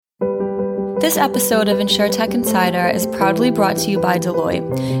This episode of InsurTech Insider is proudly brought to you by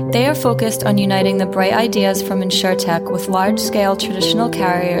Deloitte. They are focused on uniting the bright ideas from InsurTech with large-scale traditional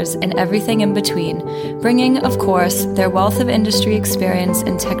carriers and everything in between, bringing, of course, their wealth of industry experience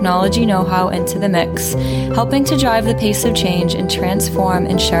and technology know-how into the mix, helping to drive the pace of change and transform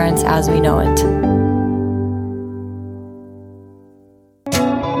insurance as we know it.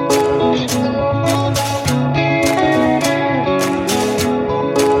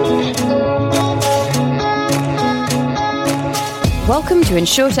 Welcome to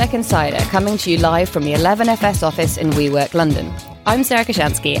InsurTech Insider, coming to you live from the 11FS office in WeWork, London. I'm Sarah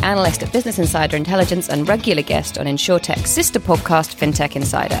Kashansky, analyst at Business Insider Intelligence and regular guest on InsurTech's sister podcast, FinTech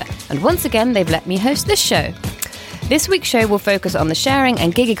Insider. And once again, they've let me host this show. This week's show will focus on the sharing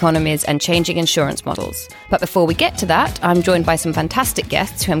and gig economies and changing insurance models. But before we get to that, I'm joined by some fantastic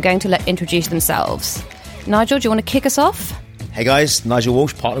guests who I'm going to let introduce themselves. Nigel, do you want to kick us off? Hey guys, Nigel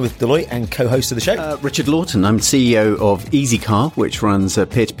Walsh, partner with Deloitte and co-host of the show. Richard Lawton, I'm CEO of EasyCar, which runs a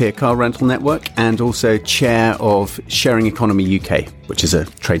peer-to-peer car rental network, and also chair of Sharing Economy UK, which is a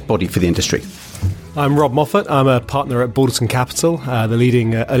trade body for the industry. I'm Rob Moffat. I'm a partner at Balderton Capital, the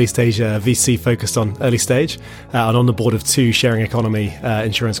leading early-stage VC focused on early stage, and on the board of two sharing economy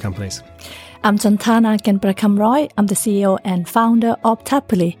insurance companies. I'm Santana Kenbrakamroy. I'm the CEO and founder of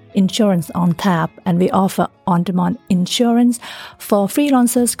Tappily Insurance on Tap, and we offer on-demand insurance for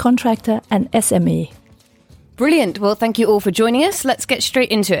freelancers, contractor, and SME. Brilliant. Well, thank you all for joining us. Let's get straight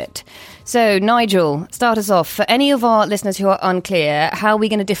into it. So, Nigel, start us off. For any of our listeners who are unclear, how are we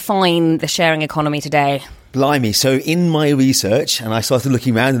going to define the sharing economy today? Blimey. So in my research, and I started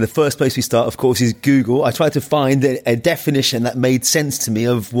looking around, and the first place we start, of course, is Google. I tried to find a definition that made sense to me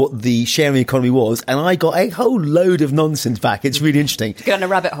of what the sharing economy was, and I got a whole load of nonsense back. It's really interesting. Go on a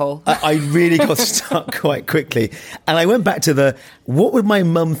rabbit hole. I really got stuck quite quickly. And I went back to what would my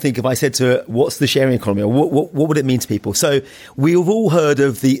mum think if I said to her, what's the sharing economy? Or what would it mean to people? So we've all heard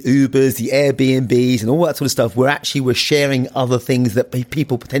of the Ubers, the Airbnbs, and all that sort of stuff, where actually we're sharing other things that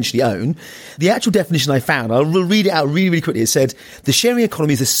people potentially own. The actual definition I found, I'll read it out really, really quickly. It said, the sharing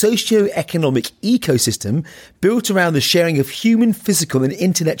economy is a socio-economic ecosystem built around the sharing of human, physical and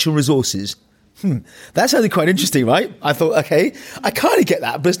intellectual resources. That sounded quite interesting, right? I thought, okay, I kind of get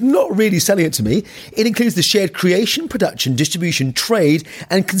that, but it's not really selling it to me. It includes the shared creation, production, distribution, trade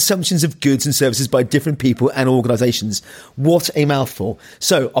and consumptions of goods and services by different people and organisations. What a mouthful.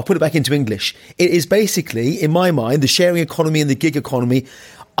 So I'll put it back into English. It is basically, in my mind, the sharing economy and the gig economy,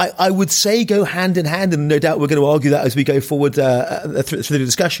 I would say, go hand in hand, and no doubt we're going to argue that as we go forward through the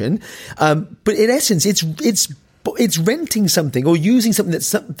discussion. But in essence, it's renting something or using something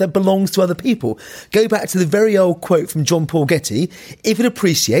that belongs to other people. Go back to the very old quote from John Paul Getty: if it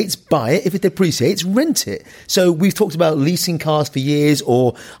appreciates, buy it. If it depreciates, rent it. So we've talked about leasing cars for years,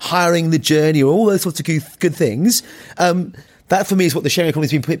 or hiring the journey, or all those sorts of good things. That, for me, is what the sharing economy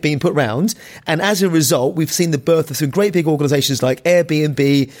has been put round. And as a result, we've seen the birth of some great big organisations like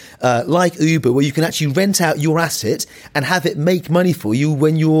Airbnb, like Uber, where you can actually rent out your asset and have it make money for you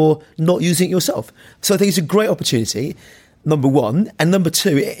when you're not using it yourself. So I think it's a great opportunity, number one. And number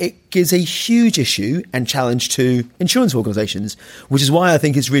two, it gives a huge issue and challenge to insurance organisations, which is why I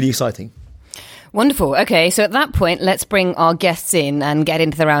think it's really exciting. Wonderful. Okay, so at that point, let's bring our guests in and get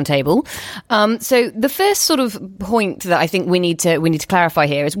into the roundtable. So the first sort of point that I think we need to clarify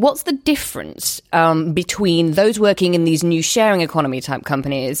here is, what's the difference between those working in these new sharing economy type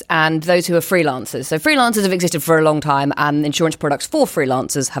companies and those who are freelancers? So freelancers have existed for a long time, and insurance products for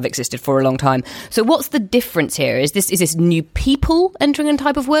freelancers have existed for a long time. So what's the difference here? Is this new people entering a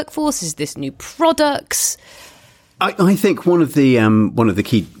type of workforce? Is this new products? I think one of the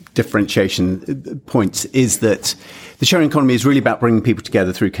key differentiation points is that the sharing economy is really about bringing people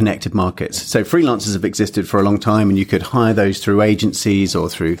together through connected markets. So freelancers have existed for a long time, and you could hire those through agencies or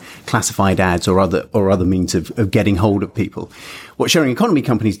through classified ads or other means of getting hold of people. What sharing economy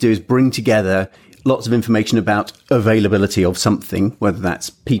companies do is bring together lots of information about availability of something, whether that's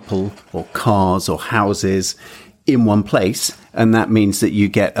people or cars or houses, in one place. And that means that you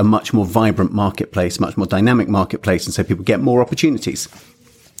get a much more vibrant marketplace, much more dynamic marketplace. And so people get more opportunities.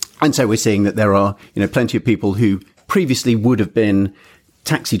 And so we're seeing that there are, plenty of people who previously would have been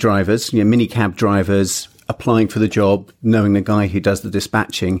taxi drivers, mini cab drivers, applying for the job, knowing the guy who does the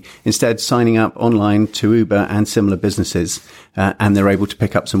dispatching, instead signing up online to Uber and similar businesses. And they're able to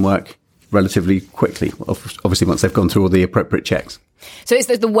pick up some work relatively quickly, obviously once they've gone through all the appropriate checks. So it's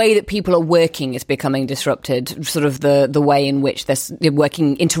the way that people are working is becoming disrupted, sort of the way in which they're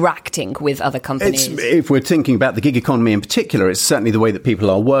working, interacting with other companies. If we're thinking about the gig economy in particular, it's certainly the way that people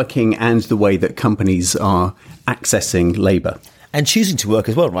are working and the way that companies are accessing labour. and choosing to work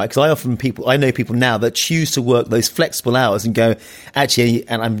as well, right? Because I know people now that choose to work those flexible hours and go, actually,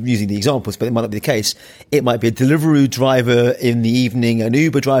 and I'm using the examples, but it might not be the case. It might be a Deliveroo driver in the evening, an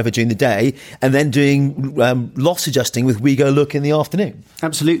Uber driver during the day, and then doing loss adjusting with We Go Look in the afternoon.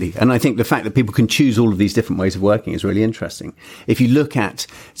 Absolutely. And I think the fact that people can choose all of these different ways of working is really interesting. If you look at,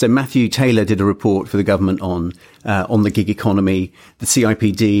 so Matthew Taylor did a report for the government on the gig economy. The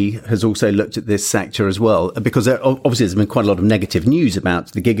CIPD has also looked at this sector as well, because obviously there's been quite a lot of negative news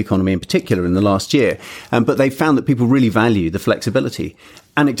about the gig economy in particular in the last year. But they found that people really value the flexibility.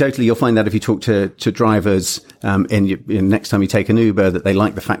 Anecdotally, you'll find that if you talk to drivers next time you take an Uber, that they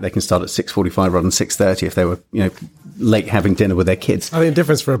like the fact they can start at 6:45 rather than 6:30 if they were late having dinner with their kids. I think the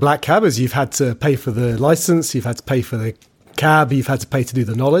difference for a black cab is you've had to pay for the license, you've had to pay for the cab, you've had to pay to do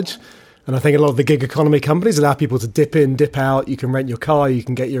the knowledge. And I think a lot of the gig economy companies allow people to dip in, dip out. You can rent your car, you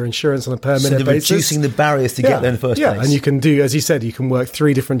can get your insurance on a per minute basis. Reducing the barriers to get there in the first place. Yeah, and you can do, as you said, you can work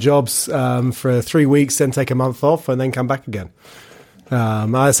 3 different jobs for 3 weeks, then take a month off and then come back again.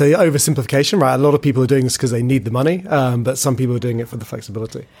 I say oversimplification, right? A lot of people are doing this because they need the money, but some people are doing it for the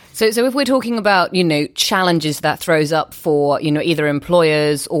flexibility. So if we're talking about, challenges that throws up for, either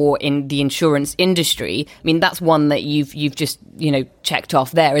employers or in the insurance industry, I mean, that's one that you've just, checked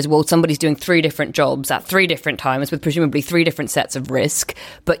off there as well. Somebody's doing 3 different jobs at 3 different times with presumably 3 different sets of risk,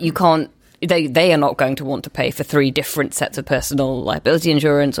 but you can't, they are not going to want to pay for 3 different sets of personal liability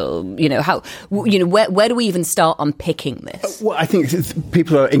insurance, or where do we even start unpicking this? Well, I think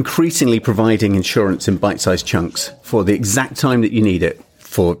people are increasingly providing insurance in bite-sized chunks for the exact time that you need it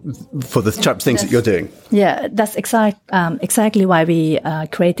for the type of things that you're doing. Yeah, that's exactly why we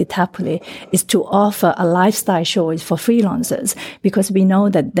created Happily, is to offer a lifestyle choice for freelancers, because we know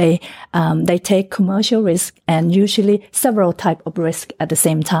that they take commercial risk and usually several type of risk at the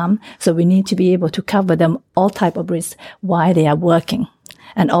same time. So we need to be able to cover them all type of risk while they are working,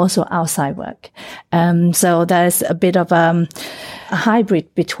 and also outside work. So there's a bit of a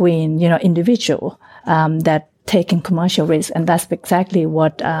hybrid between individual that taking commercial risk, and that's exactly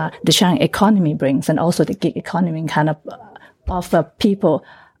what the sharing economy brings, and also the gig economy kind of offer people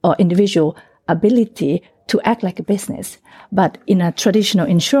or individual ability to act like a business. But in a traditional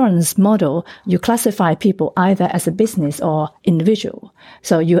insurance model, you classify people either as a business or individual.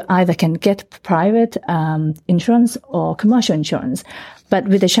 So you either can get private insurance or commercial insurance. But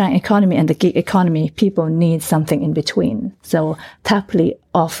with the sharing economy and the gig economy, people need something in between. So Tapley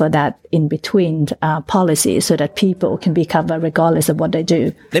offer that in between policy so that people can be covered regardless of what they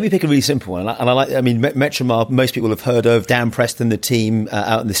do. Let me pick a really simple one. Metromar, most people have heard of. Dan Preston, the team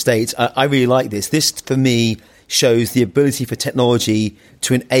out in the States. I really like this. This, for me, shows the ability for technology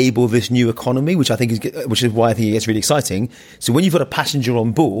to enable this new economy, which is why I think it gets really exciting. So when you've got a passenger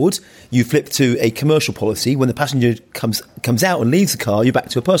on board, you flip to a commercial policy. When the passenger comes out and leaves the car, you're back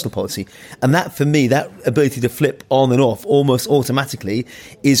to a personal policy. And that, for me, that ability to flip on and off almost automatically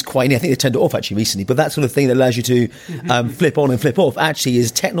is quite neat. I think they turned it off actually recently, but that sort of thing that allows you to flip on and flip off actually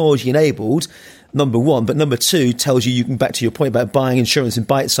is technology enabled. Number one, but number two tells you can, back to your point about buying insurance in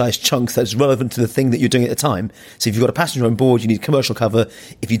bite-sized chunks that's relevant to the thing that you're doing at the time. So if you've got a passenger on board, you need commercial cover.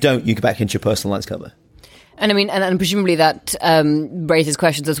 If you don't, you go back into your personal lines cover. And I mean, and presumably that raises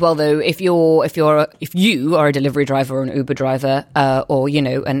questions as well, though. If you are a delivery driver or an Uber driver, or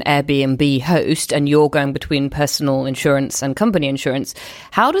an Airbnb host, and you're going between personal insurance and company insurance,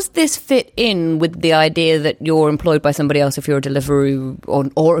 how does this fit in with the idea that you're employed by somebody else if you're a delivery,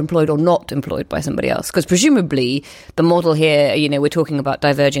 or employed or not employed by somebody else? Because presumably the model here, we're talking about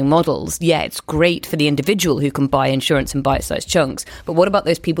diverging models. Yeah, it's great for the individual who can buy insurance in bite-sized chunks, but what about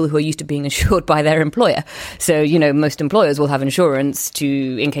those people who are used to being insured by their employer? So, most employers will have insurance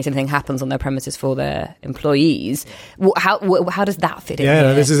in case anything happens on their premises for their employees. How does that fit in?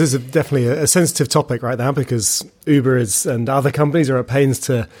 Yeah, this is definitely a sensitive topic right now, because Uber and other companies are at pains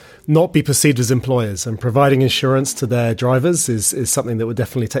to not be perceived as employers, and providing insurance to their drivers is something that would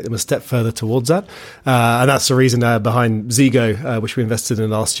definitely take them a step further towards that. And that's the reason behind Zego, which we invested in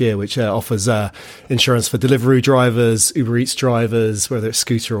last year, which offers insurance for delivery drivers, Uber Eats drivers, whether it's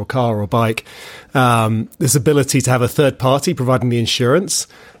scooter or car or bike. This ability to have a third party providing the insurance,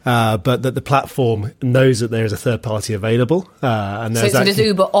 but that the platform knows that there is a third party available. So does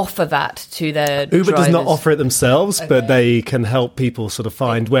Uber offer that to their Uber drivers? Does not offer it themselves, but they can help people sort of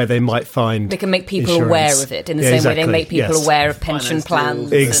find where they might find. They can make people insurance. Aware of it in the same way they make people aware of pension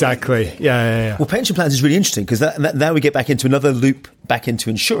plans. Exactly. Yeah. Well, pension plans is really interesting, because now we get back into another loop back into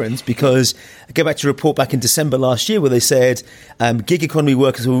insurance, because I go back to a report back in December last year where they said gig economy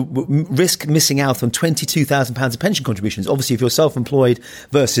workers will risk missing out on £22,000 of pension contributions. Obviously, if you're self-employed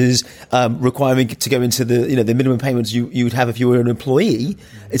versus requiring to go into the minimum payments you would have if you were an employee,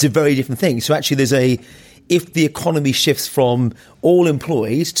 it's a very different thing. So actually, if the economy shifts from all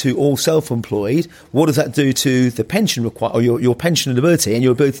employed to all self-employed, what does that do to the pension or your pension ability and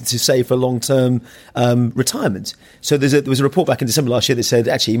your ability to save for long-term retirement? So there was a report back in December last year that said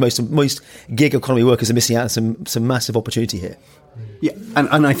actually most gig economy workers are missing out on some massive opportunity here. Yeah,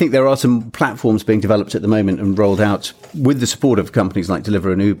 and I think there are some platforms being developed at the moment and rolled out with the support of companies like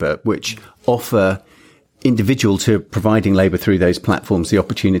Deliveroo and Uber, which offer individual to providing labour through those platforms the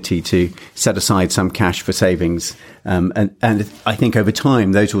opportunity to set aside some cash for savings, and I think over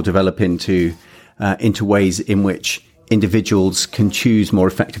time those will develop into ways in which individuals can choose more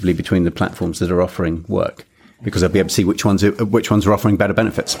effectively between the platforms that are offering work, because they'll be able to see which ones are offering better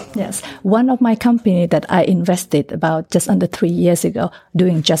benefits. Yes. One of my company that I invested about just under 3 years ago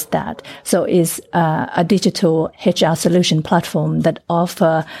doing just that. So is a digital HR solution platform that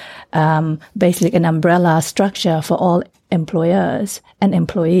offer basically an umbrella structure for all employers and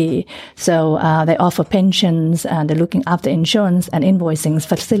employee. So they offer pensions and they're looking after insurance and invoicing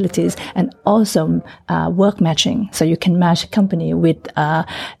facilities and also work matching. So you can match company with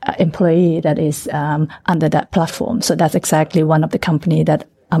employee that is under that platform. So that's exactly one of the company that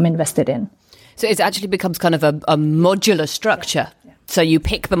I'm invested in. So it actually becomes kind of a modular structure. So you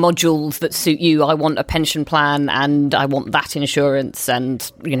pick the modules that suit you. I want a pension plan and I want that insurance and,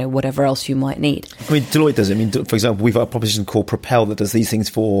 whatever else you might need. I mean, Deloitte does it. I mean, for example, we've got a proposition called Propel that does these things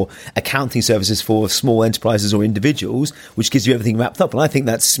for accounting services for small enterprises or individuals, which gives you everything wrapped up. And I think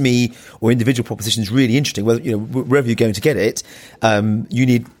that SME or individual proposition is really interesting. Whether, wherever you're going to get it, you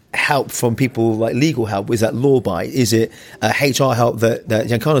need help from people like legal help. Is that law bite? Is it HR help that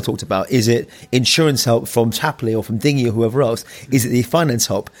Giancarlo talked about? Is it insurance help from Tapley or from Dingy or whoever else? Is it the finance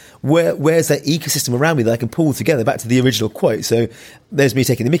help? Where's that ecosystem around me that I can pull together back to the original quote? So there's me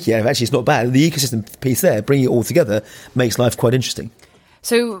taking the mickey out of actually it's not bad. The ecosystem piece there, bringing it all together makes life quite interesting.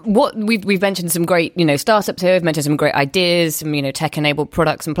 So what we've mentioned some great, startups here. We've mentioned some great ideas, some, tech-enabled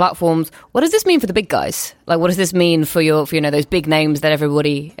products and platforms. What does this mean for the big guys? Like, what does this mean for those big names that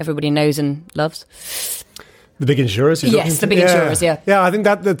everybody knows and loves? The big insurers? Yes, the big insurers, yeah. Yeah, I think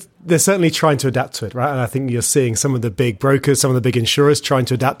that they're certainly trying to adapt to it, right? And I think you're seeing some of the big brokers, some of the big insurers trying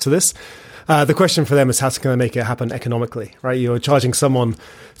to adapt to this. The question for them is how can they make it happen economically, right? You're charging someone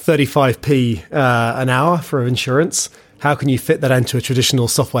 35p an hour for insurance. How can you fit that into a traditional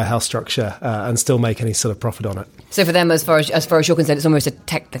software house structure and still make any sort of profit on it? So for them, as far as you're concerned, it's almost a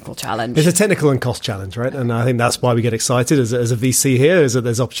technical challenge. It's a technical and cost challenge, right? And I think that's why we get excited as a VC here, is that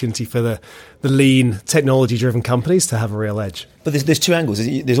there's opportunity for the lean, technology-driven companies to have a real edge. But there's two angles.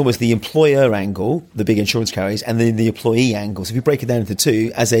 There's almost the employer angle, the big insurance carriers, and then the employee angle. So if you break it down into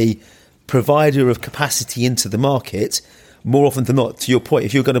two, as a provider of capacity into the market, more often than not, to your point,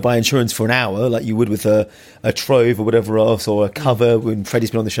 if you're going to buy insurance for an hour, like you would with a Trove or whatever else, or a cover, when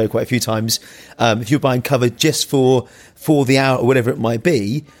Freddie's been on the show quite a few times, if you're buying cover just for the hour or whatever it might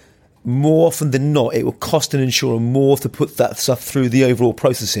be, more often than not, it will cost an insurer more to put that stuff through the overall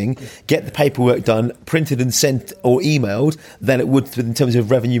processing, get the paperwork done, printed and sent or emailed, than it would in terms of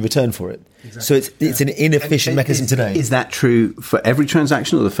revenue return for it. Exactly. So it's an inefficient mechanism today. Is that true for every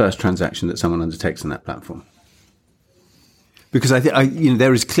transaction or the first transaction that someone undertakes on that platform? Because I think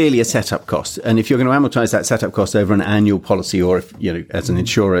there is clearly a setup cost, and if you're going to amortize that setup cost over an annual policy, or if as an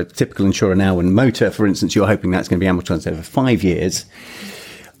insurer, typical insurer now in motor, for instance, you're hoping that's going to be amortized over 5 years.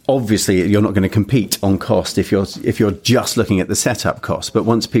 Obviously, you're not going to compete on cost if you're just looking at the setup cost. But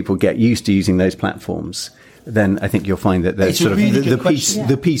once people get used to using those platforms, then I think you'll find that there's sort of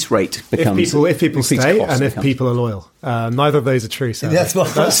the piece rate becomes if people stay and if people are loyal. Neither of those are true. So that's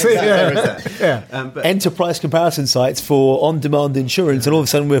what enterprise comparison sites for on-demand insurance, and all of a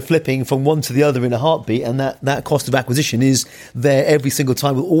sudden we're flipping from one to the other in a heartbeat, and that cost of acquisition is there every single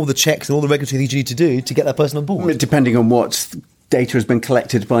time with all the checks and all the regulatory things you need to do to get that person on board. Depending on what data has been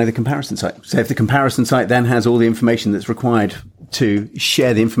collected by the comparison site. So if the comparison site then has all the information that's required to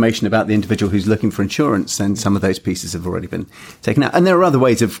share the information about the individual who's looking for insurance, then some of those pieces have already been taken out. And there are other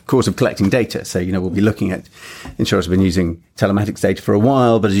ways, of course, of collecting data. So, we'll be looking at, insurers have been using telematics data for a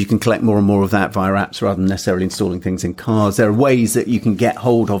while, but as you can collect more and more of that via apps rather than necessarily installing things in cars, there are ways that you can get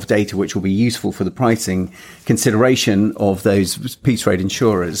hold of data which will be useful for the pricing consideration of those piece rate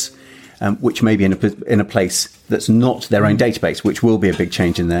insurers, which may be in a place that's not their own database, which will be a big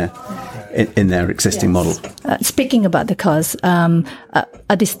change in their in their existing model. Speaking about the cost,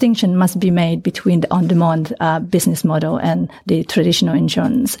 a distinction must be made between the on-demand business model and the traditional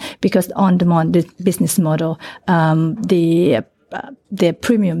insurance, because the on-demand business model, the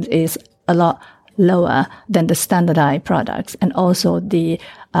premium is a lot lower than the standardized products, and also the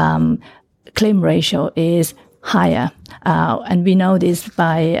claim ratio is higher. And we know this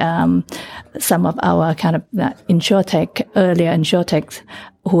by some of our kind of earlier InsurTechs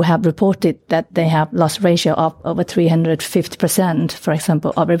who have reported that they have loss ratio of over 350%, for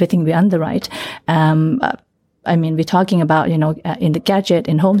example, of everything we underwrite. I mean, we're talking about, in the gadget,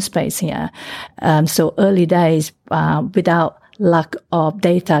 in home space here. So early days, without lack of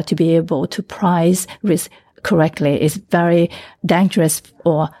data to be able to price risk correctly is very dangerous,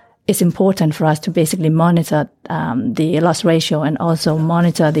 or it's important for us to basically monitor the loss ratio and also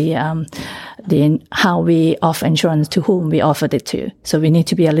monitor the how we offer insurance to whom we offered it to. So we need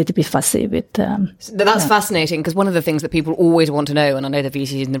to be a little bit fussy with. That's fascinating, because one of the things that people always want to know, and I know the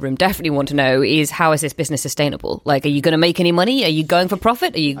VCs in the room definitely want to know, is how is this business sustainable? Like, are you going to make any money? Are you going for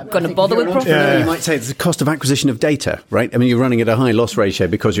profit? Are you going to bother with profit? You might say it's the cost of acquisition of data, right? I mean, you're running at a high loss ratio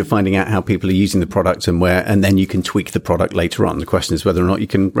because you're finding out how people are using the product and where, and then you can tweak the product later on. The question is whether or not you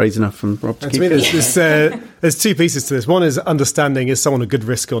can raise enough from Rob to keep it. There's two pieces to this. One is understanding, is someone a good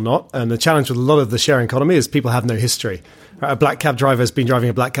risk or not? And the challenge with a lot of the sharing economy is people have no history. A black cab driver has been driving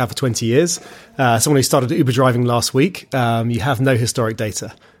a black cab for 20 years. Someone who started Uber driving last week, you have no historic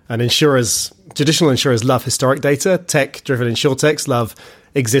data. And traditional insurers love historic data. Tech-driven InsurTechs love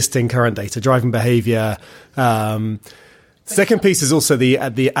existing current data, driving behavior. Second piece is also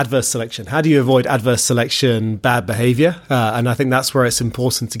the adverse selection. How do you avoid adverse selection, bad behavior? And I think that's where it's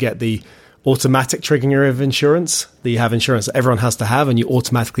important to get the automatic triggering of insurance. That you have insurance that everyone has to have, and you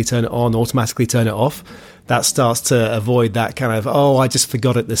automatically turn it on, automatically turn it off. That starts to avoid that kind of, I just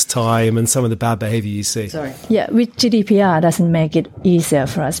forgot it this time, and some of the bad behavior you see. Sorry. Yeah, with GDPR doesn't make it easier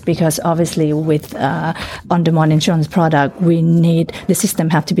for us, because obviously with on-demand insurance product, we need the system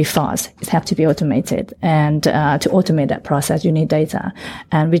have to be fast. It have to be automated. And to automate that process, you need data.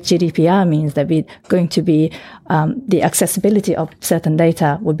 And with GDPR means that we're going to be, the accessibility of certain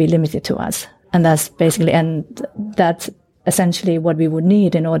data would be limited to us. And that's essentially what we would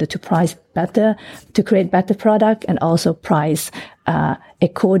need in order to price better, to create better product, and also price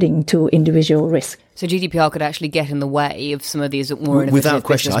according to individual risk. So GDPR could actually get in the way of some of these more innovative without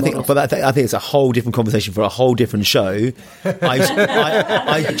question. I think it's a whole different conversation for a whole different show. We're doing a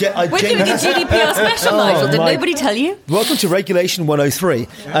GDPR special, Nigel. Did nobody tell you? Welcome to Regulation 103.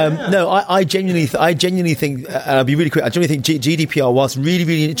 I genuinely think, and I'll be really quick, I genuinely think GDPR, whilst really,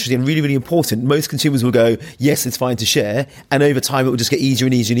 really interesting and really, really important, most consumers will go, yes, it's fine to share, and over time it will just get easier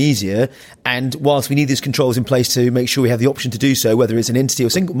and easier and easier. And whilst we need these controls in place to make sure we have the option to do so, whether it's an entity or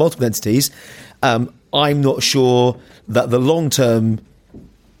multiple entities, I'm not sure that the long-term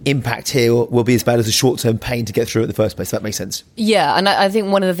impact here will be as bad as the short-term pain to get through it in the first place. If that makes sense. Yeah, and I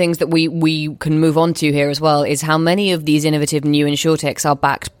think one of the things that we can move on to here as well is how many of these innovative new InsurTechs are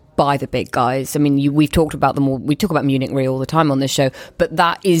backed by the big guys. I mean, we've talked about them all. We talk about Munich Re all the time on this show, but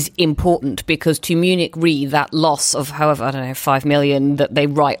that is important, because to Munich Re, that loss of 5 million that they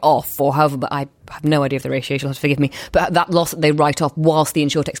write off, or however, but I have no idea of the ratio, you'll have to forgive me, but that loss that they write off whilst the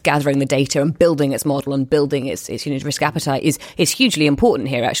InsurTech's gathering the data and building its model and building its risk appetite is hugely important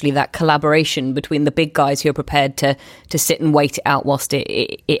here, actually, that collaboration between the big guys who are prepared to sit and wait it out whilst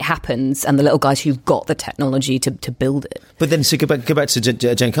it happens, and the little guys who've got the technology to build it. But then go back to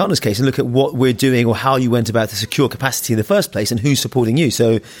Jane Carter's case and look at what we're doing, or how you went about to secure capacity in the first place, and who's supporting you.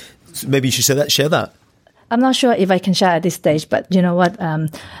 So maybe you should share that. I'm not sure if I can share at this stage, but you know what?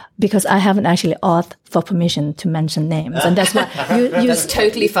 Because I haven't actually asked for permission to mention names, and that's why that's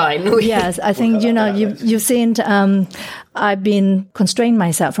totally fine. Yes, I think you've seen. I've been constrained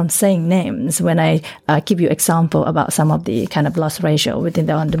myself from saying names when I give you example about some of the kind of loss ratio within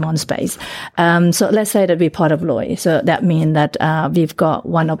the on-demand space. So let's say that we're part of Lloyd. So that means that we've got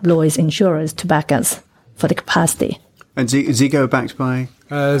one of Lloyd's insurers to back us for the capacity. And Zego backed by?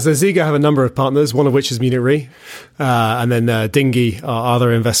 So Zego have a number of partners, one of which is Munich Re. And then Dinghy, our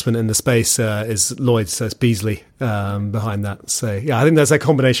other investment in the space, is Lloyd's, so it's Beasley behind that. So, yeah, I think there's a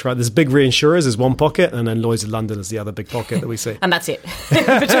combination, right? There's big reinsurers is one pocket, and then Lloyd's of London is the other big pocket that we see. And that's it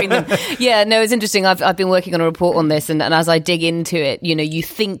between them. Yeah, no, it's interesting. I've been working on a report on this, and as I dig into it, you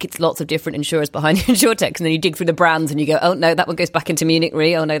think it's lots of different insurers behind InsurTech, and then you dig through the brands and you go, oh, no, that one goes back into Munich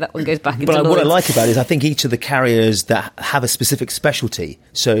Re. Oh, no, that one goes back into Lloyd's. What I like about it is I think each of the carriers that have a specific specialty,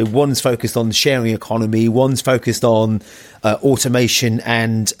 So one's focused on the sharing economy, one's focused on automation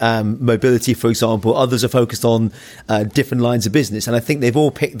and mobility, for example. Others are focused on different lines of business. And I think they've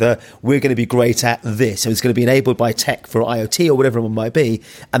all picked we're going to be great at this. And it's going to be enabled by tech for IoT or whatever it might be.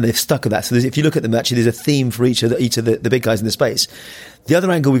 And they've stuck with that. So if you look at them, actually, there's a theme for each of the big guys in the space. The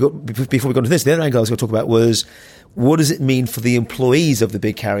other angle we got, before we got into this, the other angle I was going to talk about was, what does it mean for the employees of the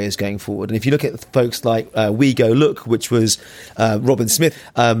big carriers going forward? And if you look at folks like We Go Look, which was Robin Smith,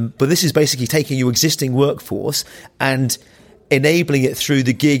 but this is basically taking your existing workforce and enabling it through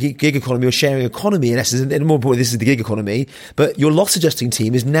the gig economy or sharing economy, in essence. And more importantly, this is the gig economy. But your loss adjusting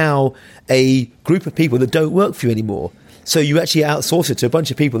team is now a group of people that don't work for you anymore. So you actually outsource it to a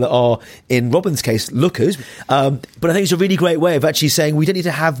bunch of people that are, in Robin's case, lookers. But I think it's a really great way of actually saying we don't need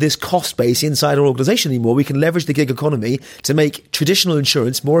to have this cost base inside our organisation anymore. We can leverage the gig economy to make traditional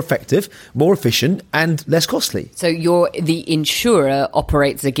insurance more effective, more efficient and less costly. So the insurer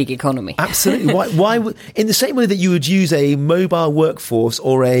operates a gig economy. Absolutely. Why in the same way that you would use a mobile workforce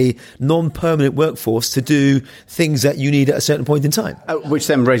or a non-permanent workforce to do things that you need at a certain point in time. Which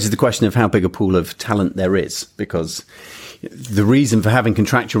then raises the question of how big a pool of talent there is, because the reason for having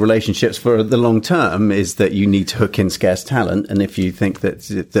contractual relationships for the long term is that you need to hook in scarce talent. And if you think that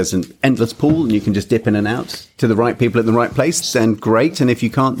there's an endless pool and you can just dip in and out to the right people at the right place, then great. And if you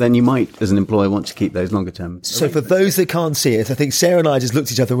can't, then you might, as an employer, want to keep those longer term. So for those that can't see it, I think Sarah and I just looked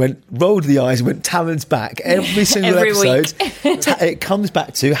at each other and rolled the eyes and went, talent's back. Every single episode, it comes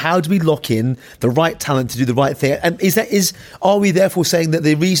back to how do we lock in the right talent to do the right thing? And are we therefore saying that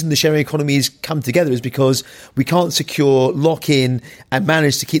the reason the sharing economy has come together is because we can't secure, lock in and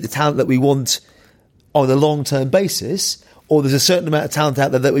manage to keep the talent that we want on a long-term basis, or there's a certain amount of talent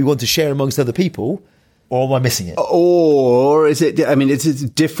out there that we want to share amongst other people, or am I missing it? Or is it, it's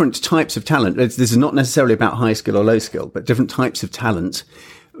different types of talent. This is not necessarily about high skill or low skill, but different types of talent.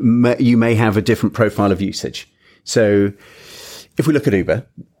 You may have a different profile of usage. So if we look at Uber,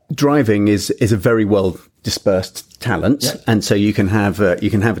 driving is a very well dispersed talent. Yep. And so you can have a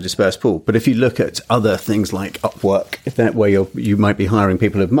dispersed pool. But if you look at other things like Upwork, if that way you might be hiring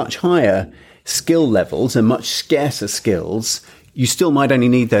people of much higher skill levels and much scarcer skills, you still might only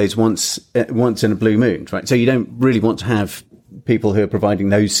need those once in a blue moon, right? So you don't really want to have people who are providing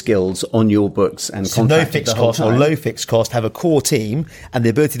those skills on your books and so no fixed cost or low fixed cost, have a core team and the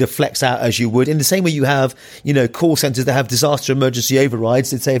ability to flex out as you would in the same way you have, call centers that have disaster emergency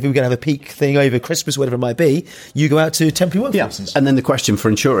overrides that say if we're going to have a peak thing over Christmas, whatever it might be, you go out to temporary workforces. Yeah. And then the question for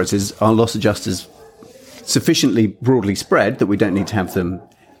insurers is, are loss adjusters sufficiently broadly spread that we don't need to have them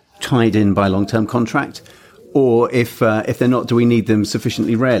tied in by long-term contract? Or if they're not, do we need them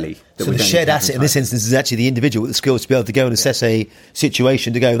sufficiently rarely? So the shared asset in this instance is actually the individual with the skills to be able to go and assess a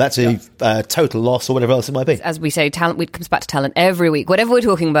situation, to go, that's a total loss or whatever else it might be. As we say, talent, it comes back to talent every week. Whatever we're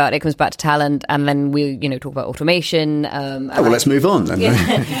talking about, it comes back to talent. And then we, talk about automation. Let's move on then.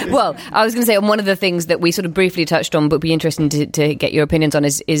 Yeah. Well, I was going to say, one of the things that we sort of briefly touched on, but would be interesting to get your opinions on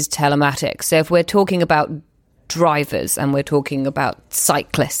is telematics. So if we're talking about drivers and we're talking about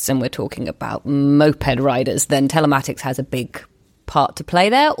cyclists and we're talking about moped riders, then telematics has a big part to play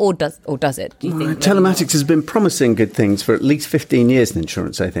there, or does it? Do you think telematics has been promising good things for at least 15 years in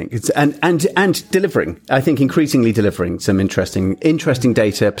insurance? I think it's and delivering. I think increasingly delivering some interesting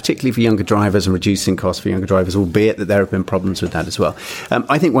data, particularly for younger drivers, and reducing costs for younger drivers. Albeit that there have been problems with that as well.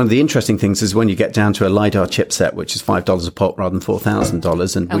 I think one of the interesting things is when you get down to a LiDAR chipset, which is $5 a pop rather than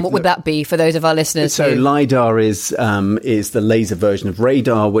 $4,000. And what would that be for those of our listeners? So LiDAR is the laser version of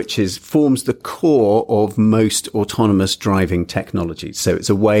radar, which forms the core of most autonomous driving technology. So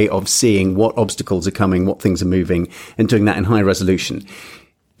it's a way of seeing what obstacles are coming, what things are moving, and doing that in high resolution.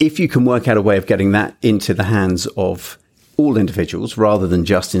 If you can work out a way of getting that into the hands of all individuals rather than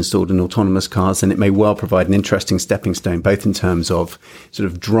just installed in autonomous cars, then it may well provide an interesting stepping stone, both in terms of sort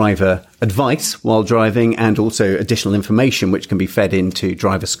of driver advice while driving and also additional information which can be fed into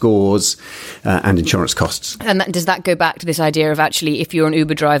driver scores and insurance costs. And does that go back to this idea of actually, if you're an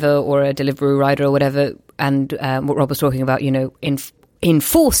Uber driver or a delivery rider or whatever, and what Rob was talking about,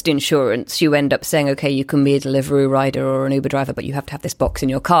 enforced insurance, you end up saying, okay, you can be a delivery rider or an Uber driver, but you have to have this box in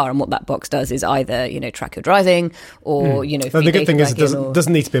your car. And what that box does is either, track your driving or, the good thing is it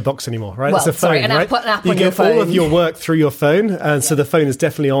doesn't need to be a box anymore, right? Well, it's a phone, an right? app you on your get phone. all of your work through your phone. And so the phone is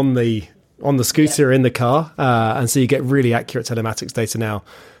definitely on the scooter in the car. And so you get really accurate telematics data now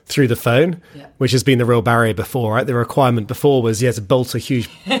through the phone, which has been the real barrier before, right? The requirement before was you had to bolt a huge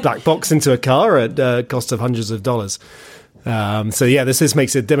black box into a car at a cost of hundreds of dollars. This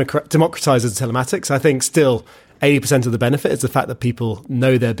makes it democratizes telematics. I think still 80% of the benefit is the fact that people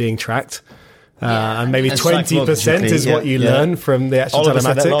know they're being tracked. and maybe And 20% is what you learn from the actual Oliver telematics.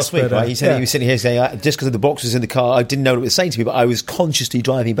 said that last week, right? He said yeah. he was sitting here saying, just because of the box was in the car, I didn't know what it was saying to me, but I was consciously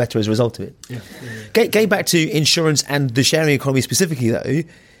driving better as a result of it. Going back to insurance and the sharing economy specifically, though,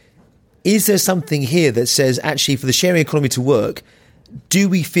 is there something here that says, actually, for the sharing economy to work, do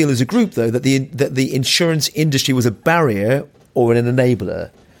we feel as a group, though, that the insurance industry was a barrier or an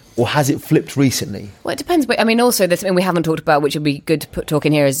enabler? Or has it flipped recently? Well, it depends. But I mean, also, there's something we haven't talked about, which would be good to talk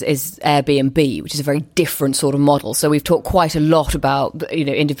in here, is Airbnb, which is a very different sort of model. So we've talked quite a lot about,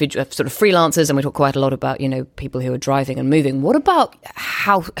 individual sort of freelancers, and we talk quite a lot about, people who are driving and moving. What about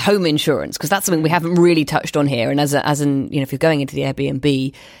home insurance? Because that's something we haven't really touched on here. And if you're going into the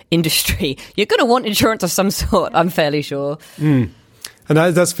Airbnb industry, you're going to want insurance of some sort, I'm fairly sure. And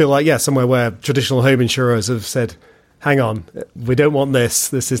that does feel like, somewhere where traditional home insurers have said, hang on, we don't want this.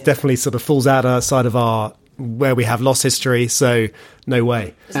 This is definitely sort of falls outside of where we have loss history, so no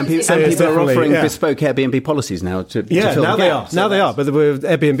way. And people are offering bespoke Airbnb policies now to fill now the they gap. are. Now they are. But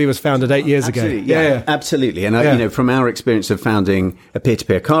Airbnb was founded 8 years ago. Yeah, absolutely. And from our experience of founding a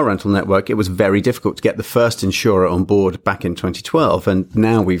peer-to-peer car rental network, it was very difficult to get the first insurer on board back in 2012. And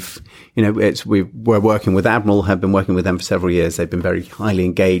now we're working with Admiral, have been working with them for several years. They've been very highly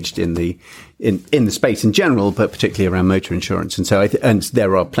engaged in the space in general, but particularly around motor insurance. And so, and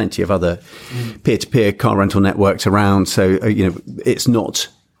there are plenty of other peer-to-peer car rental networks around. So, it's not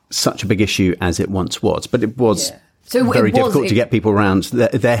such a big issue as it once was, but it was very difficult to get people around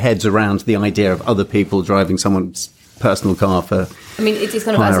their heads around the idea of other people driving someone's personal car for it's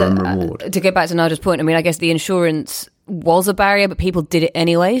kind hire of and reward. To go back to Nigel's point, I guess the insurance was a barrier, but people did it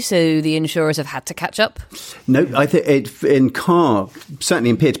anyway, so the insurers have had to catch up? No, I think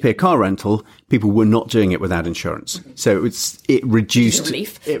certainly in peer-to-peer car rental, people were not doing it without insurance. So it reduced...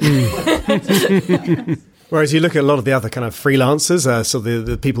 Relief. Whereas you look at a lot of the other kind of freelancers, so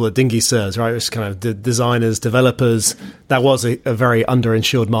the people at dinghy sirs, right, it's kind of designers, developers, that was a very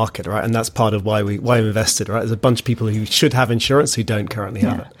underinsured market, right? And that's part of why we invested, right? There's a bunch of people who should have insurance who don't currently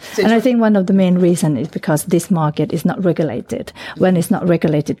have it. And I think one of the main reasons is because this market is not regulated. When it's not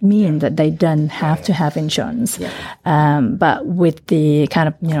regulated, means that they don't have to have insurance. But with the kind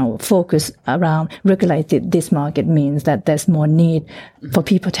of, focus around regulated, this market means that there's more need for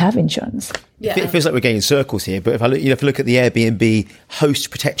people to have insurance. Yeah. It feels like we're getting in circles here, but if you look at the Airbnb host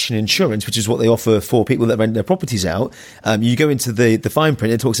protection insurance, which is what they offer for people that rent their properties out, you go into the fine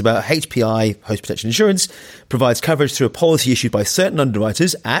print, it talks about HPI, host protection insurance, provides coverage through a policy issued by certain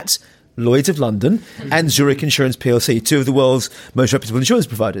underwriters at Lloyd's of London and Zurich Insurance PLC, two of the world's most reputable insurance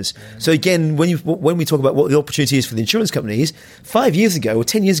providers. So again, when we talk about what the opportunity is for the insurance companies, 5 years ago or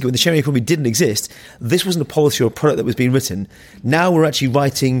 10 years ago when the sharing economy didn't exist, this wasn't a policy or a product that was being written. Now we're actually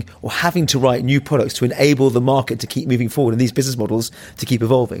writing or having to write new products to enable the market to keep moving forward and these business models to keep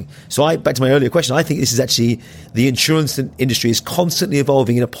evolving. So back to my earlier question, I think this is actually the insurance industry is constantly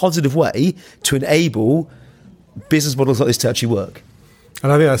evolving in a positive way to enable business models like this to actually work.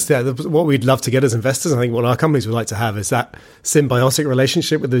 And I think that's what we'd love to get as investors. I think what our companies would like to have is that symbiotic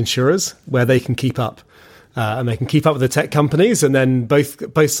relationship with the insurers where they can keep up. And they can keep up with the tech companies, and then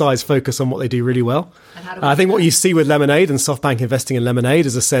both sides focus on what they do really well. I think what you see with Lemonade and SoftBank investing in Lemonade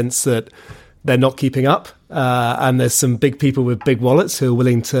is a sense that they're not keeping up. And there's some big people with big wallets who are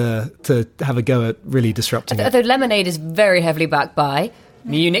willing to have a go at really disrupting it. Although Lemonade is very heavily backed by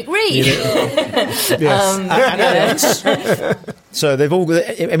Munich Re. So they've all.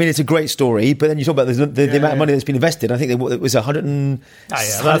 It's a great story, but then you talk about the amount of money that's been invested. I think it was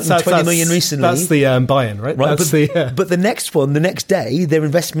 120 million recently. That's the buy-in, right? But the next one, the next day, their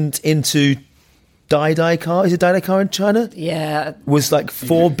investment into Dai Car, is it Dai Car in China? Yeah, was like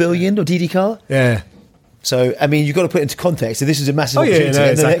 4 billion or DD Car. Yeah. So you've got to put it into context. So this is a massive opportunity.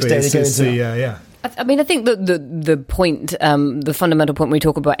 Exactly. And the next day they go into I think that the point, the fundamental point when we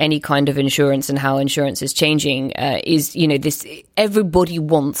talk about any kind of insurance and how insurance is changing is, this everybody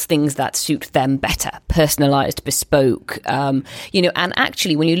wants things that suit them better, personalised, bespoke, and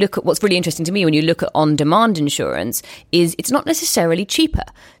actually when you look at what's really interesting to me, when you look at on-demand insurance, is it's not necessarily cheaper.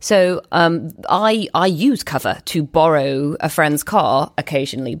 So I use cover to borrow a friend's car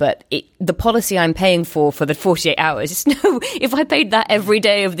occasionally, but the policy I'm paying for the 48 hours, if I paid that every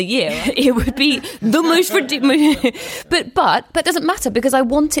day of the year, it would be the most ridiculous. But that doesn't matter because I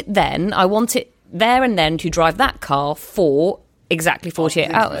want it then. I want it there and then to drive that car for exactly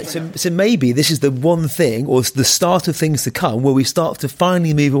 48 hours. So maybe this is the one thing or the start of things to come where we start to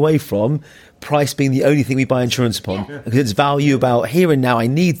finally move away from price being the only thing we buy insurance upon. Because it's value about here and now, I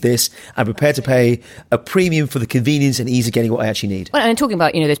need this. I'm prepared to pay a premium for the convenience and ease of getting what I actually need. Well, and talking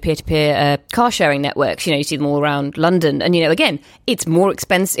about, those peer-to-peer car sharing networks, you see them all around London. And, again, it's more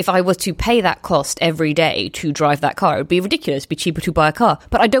expensive. If I was to pay that cost every day to drive that car, it would be ridiculous. It'd be cheaper to buy a car.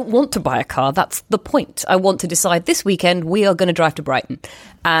 But I don't want to buy a car. That's the point. I want to decide this weekend we are going to drive to Brighton.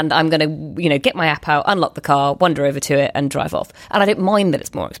 And I'm going to, get my app out, unlock the car, wander over to it and drive off. And I don't mind that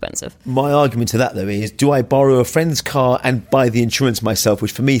it's more expensive. My argument to that, though, is do I borrow a friend's car and buy the insurance myself,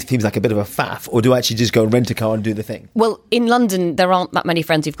 which for me seems like a bit of a faff, or do I actually just go and rent a car and do the thing? Well, in London, there aren't that many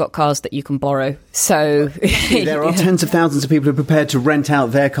friends who've got cars that you can borrow. So there are tens of thousands of people who are prepared to rent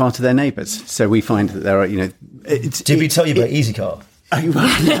out their car to their neighbours. So we find that there are, Did we tell you about EasyCar?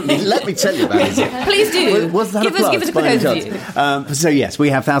 Let me tell you about it. Please do. Was that give us a quick overview. So yes, we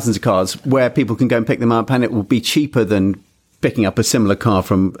have thousands of cars where people can go and pick them up, and it will be cheaper than picking up a similar car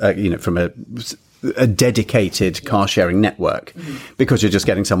from a dedicated car sharing network, because you're just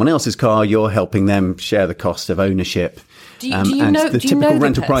getting someone else's car. You're helping them share the cost of ownership. Do you know the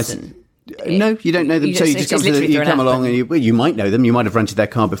rental person? price. No, you don't know them. So you just come along and you might know them. You might have rented their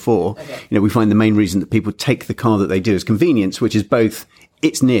car before. Okay. We find the main reason that people take the car that they do is convenience, which is both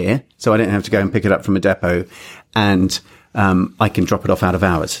it's near, so I don't have to go and pick it up from a depot, and I can drop it off out of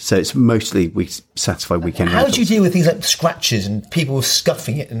hours. So it's mostly we satisfy weekend How rentals. do you deal with things like scratches and people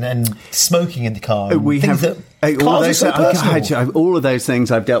scuffing it and smoking in the car? We have all of those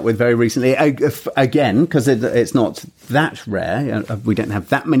things I've dealt with very recently. Again, because it's not that rare. We don't have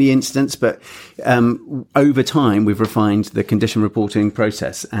that many incidents, but over time we've refined the condition reporting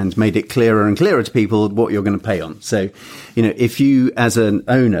process and made it clearer and clearer to people what you're going to pay on. So, if you as an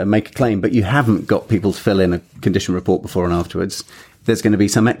owner make a claim, but you haven't got people to fill in a condition report before and afterwards, there's going to be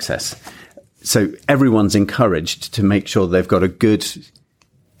some excess. So everyone's encouraged to make sure they've got a good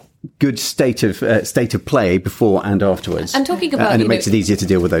state of play before and afterwards. And talking about, and it makes it easier to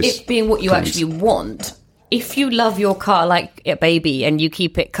deal with those. It being what you claims. actually want. If you love your car like a baby and you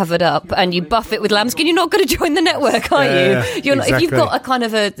keep it covered up and you buff it with lambskin, you're not going to join the network, are you? You're not, exactly. If you've got a kind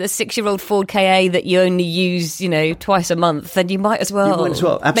of a 6-year-old Ford KA that you only use, twice a month, then you might as well,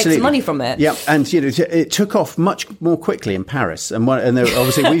 Absolutely. make some money from it. Yeah, and it took off much more quickly in Paris, and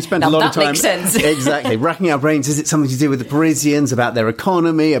obviously we spent a lot of time. Makes sense. Exactly, racking our brains. Is it something to do with the Parisians, about their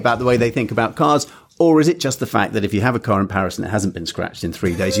economy, about the way they think about cars? Or is it just the fact that if you have a car in Paris and it hasn't been scratched in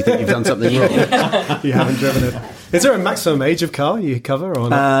 3 days, you think you've done something wrong? You haven't driven it. Is there a maximum age of car you cover, or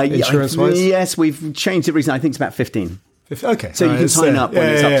not, insurance-wise? Yes, we've changed it recently. I think it's about 15. Okay. So you can sign up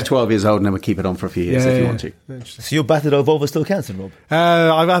when it's up to 12 years old, and then we'll keep it on for a few years if you want to. So your battered old Volvo still counts, Rob?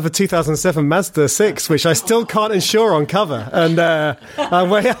 I have a 2007 Mazda 6, which I still can't insure on cover. And I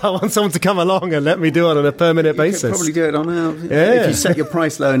want someone to come along and let me do it on a per-minute basis. You could probably do it on if you set your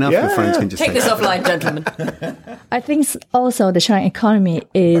price low enough, your friends can just take this offline, gentlemen. I think also the sharing economy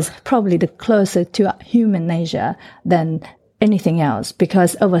is probably the closer to human nature than anything else,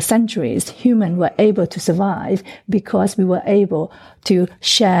 because over centuries, humans were able to survive because we were able to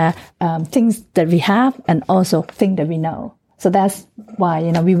share things that we have and also things that we know. So that's why,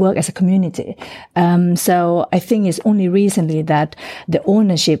 we work as a community. So I think it's only recently that the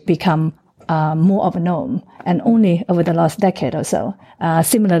ownership become more of a norm, and only over the last decade or so.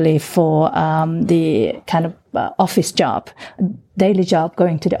 Similarly for the kind of office job, daily job,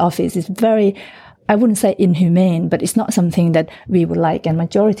 going to the office is very, I wouldn't say inhumane, but it's not something that we would like. And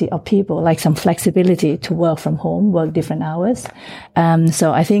majority of people like some flexibility to work from home, work different hours.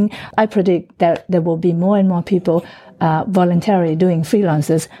 So I predict that there will be more and more people voluntarily doing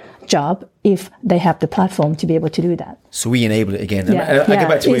freelancers job if they have the platform to be able to do that. So we enable it again. Yeah, I go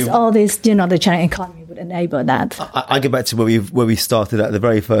back to it's all this, the sharing economy would enable that. I go back to where we started at the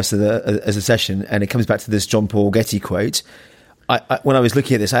very first as a session, and it comes back to this John Paul Getty quote. When I was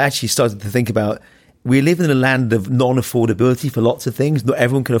looking at this, I actually started to think about, we live in a land of non-affordability for lots of things. Not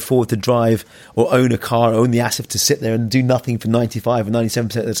everyone can afford to drive or own a car, or own the asset to sit there and do nothing for 95 or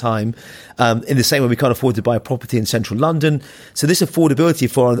 97% of the time. In the same way, we can't afford to buy a property in central London. So this affordability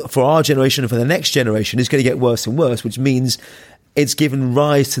for our generation and for the next generation is going to get worse and worse, which means it's given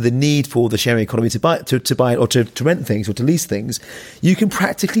rise to the need for the sharing economy to buy or to rent things or to lease things. You can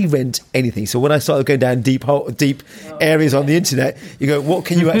practically rent anything. So when I started going down deep areas on the internet, you go, what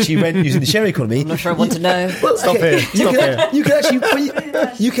can you actually rent using the sharing economy? I'm not sure I want to know. Well, Stop here. You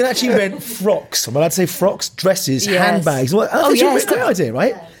can actually rent frocks. I'm allowed to say frocks, dresses, handbags. That's a great idea,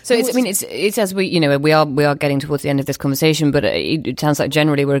 right? So it's as we, we are getting towards the end of this conversation, but it sounds like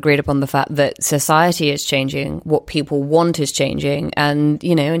generally we're agreed upon the fact that society is changing, what people want is changing, and,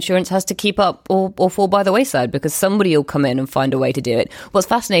 insurance has to keep up or fall by the wayside because somebody will come in and find a way to do it. What's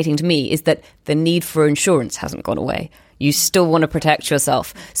fascinating to me is that the need for insurance hasn't gone away. You still want to protect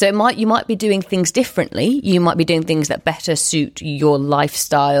yourself. So you might be doing things differently. You might be doing things that better suit your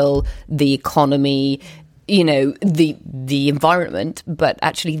lifestyle, the economy, the environment, but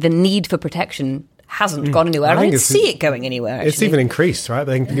actually the need for protection hasn't gone anywhere. I don't see it going anywhere, actually. It's even increased, right? I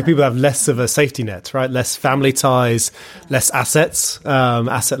think people have less of a safety net, right? Less family ties, less assets,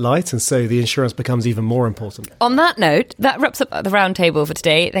 asset light, and so the insurance becomes even more important. On that note, that wraps up the roundtable for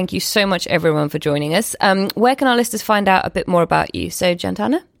today. Thank you so much, everyone, for joining us. Where can our listeners find out a bit more about you? So,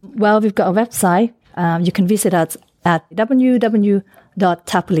 Jantana? Well, we've got a website. You can visit us at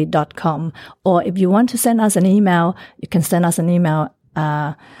www.tapley.com, or if you want to send us an email, you can send us an email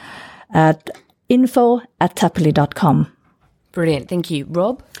at info@tapley.com. Brilliant. Thank you.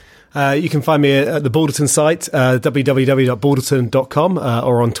 Rob? You can find me at the Balderton site, www.balderton.com,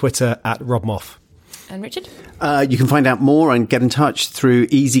 or on Twitter at robmoff. And Richard? You can find out more and get in touch through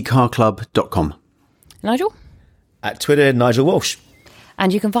easycarclub.com. Nigel? At Twitter, Nigel Walsh.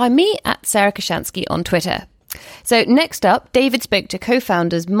 And you can find me at Sarah Kashansky on Twitter. So next up, David spoke to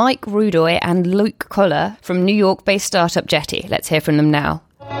co-founders Mike Rudoy and Luke Koller from New York-based startup Jetty. Let's hear from them now.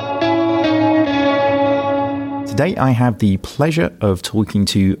 Today I have the pleasure of talking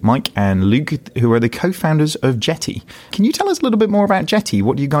to Mike and Luke, who are the co-founders of Jetty. Can you tell us a little bit more about Jetty?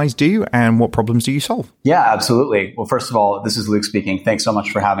 What do you guys do and what problems do you solve? Yeah, absolutely. Well, first of all, this is Luke speaking. Thanks so much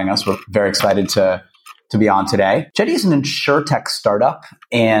for having us. We're very excited to be on today. Jetty is an InsurTech startup,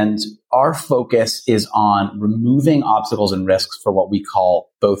 and our focus is on removing obstacles and risks for what we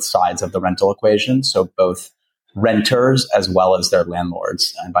call both sides of the rental equation. So both renters as well as their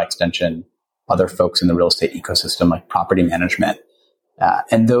landlords, and by extension, other folks in the real estate ecosystem like property management.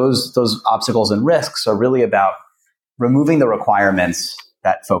 And those obstacles and risks are really about removing the requirements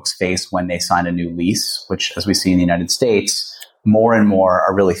that folks face when they sign a new lease, which, as we see in the United States, more and more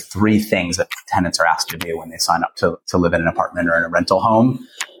are really three things that tenants are asked to do when they sign up to live in an apartment or in a rental home.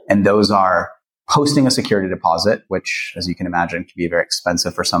 And those are posting a security deposit, which, as you can imagine, can be very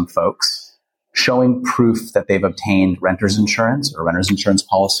expensive for some folks, showing proof that they've obtained renter's insurance or renter's insurance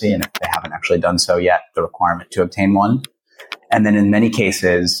policy, and if they haven't actually done so yet, the requirement to obtain one. And then in many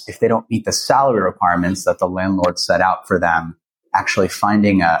cases, if they don't meet the salary requirements that the landlord set out for them, actually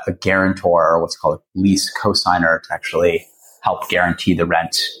finding a guarantor, or what's called a lease cosigner, to actually help guarantee the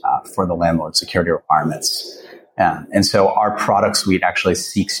rent for the landlord's security requirements. And so our product suite actually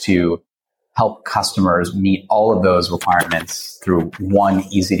seeks to help customers meet all of those requirements through one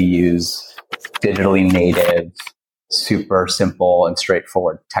easy-to-use, digitally native, super simple and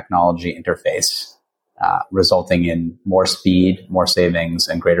straightforward technology interface, resulting in more speed, more savings,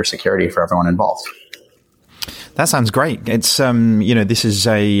 and greater security for everyone involved. That sounds great. It's, this is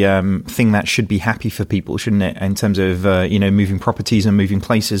a thing that should be happy for people, shouldn't it? In terms of, moving properties and moving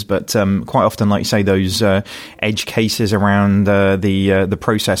places. But quite often, like you say, those edge cases around the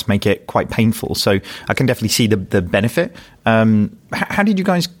process make it quite painful. So I can definitely see the benefit. How did you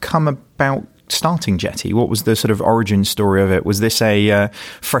guys come about starting Jetty? What was the sort of origin story of it? Was this a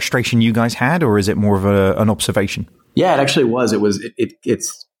frustration you guys had, or is it more of an observation? Yeah, it actually was.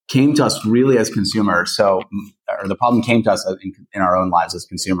 It's came to us really as consumers. Or the problem came to us in our own lives as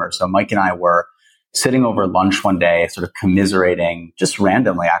consumers. So Mike and I were sitting over lunch one day, sort of commiserating, just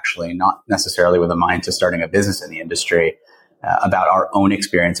randomly, actually, not necessarily with a mind to starting a business in the industry, about our own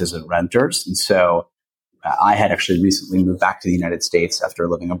experiences as renters. And so I had actually recently moved back to the United States after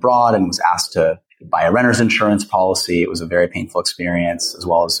living abroad and was asked to buy a renter's insurance policy. It was a very painful experience, as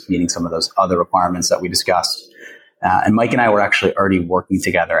well as meeting some of those other requirements that we discussed. And Mike and I were actually already working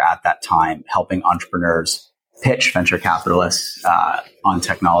together at that time, helping entrepreneurs pitch venture capitalists on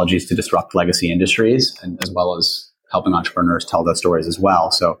technologies to disrupt legacy industries, and as well as helping entrepreneurs tell their stories as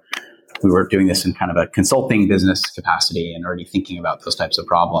well. So we were doing this in kind of a consulting business capacity and already thinking about those types of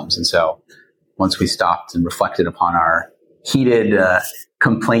problems. And so once we stopped and reflected upon our heated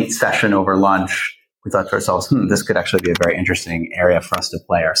complaint session over lunch, we thought to ourselves, this could actually be a very interesting area for us to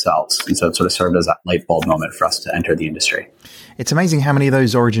play ourselves. And so it sort of served as that light bulb moment for us to enter the industry. It's amazing how many of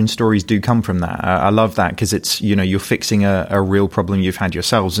those origin stories do come from that. I love that because it's, you're fixing a real problem you've had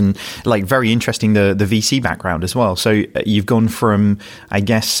yourselves, and like very interesting, the VC background as well. So you've gone from, I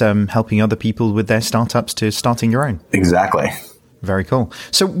guess, helping other people with their startups to starting your own. Exactly. Very cool.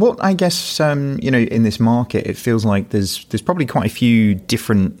 So what I guess, in this market, it feels like there's probably quite a few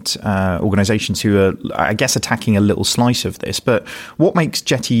different organizations who are, I guess, attacking a little slice of this. But what makes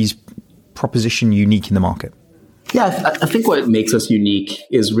Jetty's proposition unique in the market? Yeah, I think what makes us unique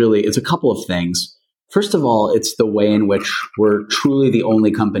is really, it's a couple of things. First of all, it's the way in which we're truly the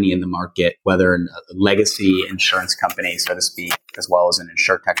only company in the market, whether a legacy insurance company, so to speak, as well as an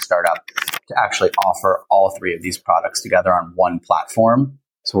InsurTech startup, to actually offer all three of these products together on one platform.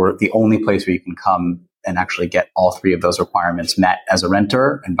 So we're the only place where you can come and actually get all three of those requirements met as a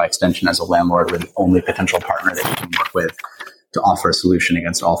renter, and by extension as a landlord, we're the only potential partner that you can work with to offer a solution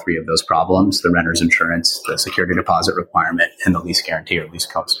against all three of those problems: the renter's insurance, the security deposit requirement, and the lease guarantee or lease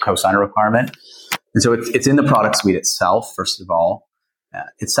cosigner requirement. And so it's in the product suite itself, first of all.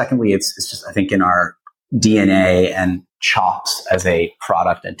 It's just, I think, in our DNA and chops as a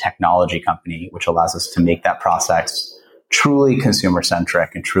product and technology company, which allows us to make that process truly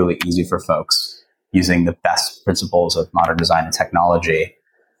consumer-centric and truly easy for folks using the best principles of modern design and technology.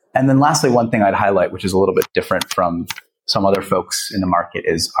 And then lastly, one thing I'd highlight, which is a little bit different from some other folks in the market,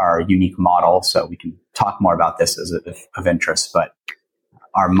 is our unique model. So we can talk more about this as of interest, but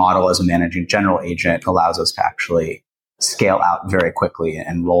our model as a managing general agent allows us to actually scale out very quickly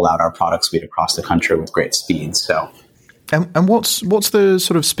and roll out our product suite across the country with great speed. So, and what's the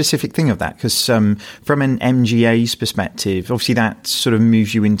sort of specific thing of that? Because from an MGA's perspective, obviously that sort of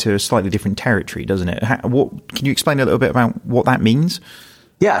moves you into a slightly different territory, doesn't it? Can you explain a little bit about what that means?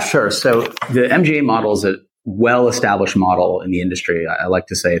 Yeah, sure. So the MGA model is a well-established model in the industry. I like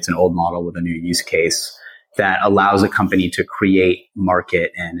to say it's an old model with a new use case that allows a company to create,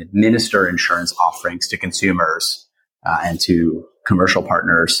 market, and administer insurance offerings to consumers and to commercial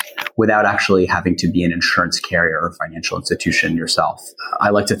partners without actually having to be an insurance carrier or financial institution yourself.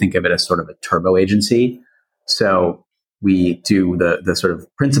 I like to think of it as sort of a turbo agency. So we do the sort of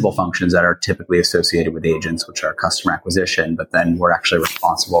principal functions that are typically associated with agents, which are customer acquisition, but then we're actually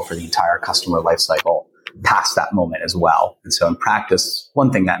responsible for the entire customer lifecycle past that moment as well. And so in practice,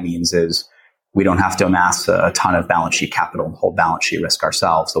 one thing that means is we don't have to amass a ton of balance sheet capital and hold balance sheet risk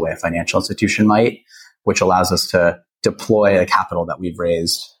ourselves the way a financial institution might, which allows us to deploy the capital that we've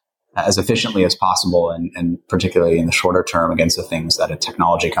raised as efficiently as possible, and particularly in the shorter term against the things that a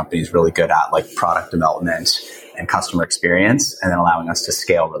technology company is really good at, like product development and customer experience, and then allowing us to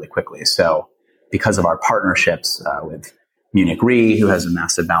scale really quickly. So because of our partnerships with Munich Re, who has a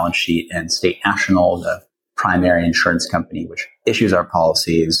massive balance sheet, and State National, the primary insurance company which issues our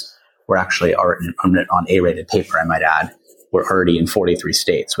policies, we're actually on A-rated paper, I might add. We're already in 43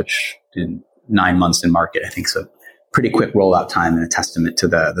 states, which in 9 months in market, I think is a pretty quick rollout time and a testament to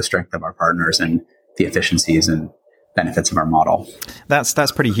the strength of our partners and the efficiencies and benefits of our model.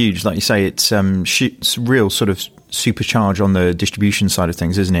 That's pretty huge. Like you say, it's real sort of supercharge on the distribution side of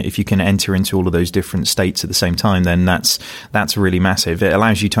things, isn't it? If you can enter into all of those different states at the same time, then that's really massive. It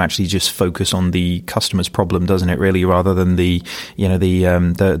allows you to actually just focus on the customer's problem, doesn't it? Really, rather than the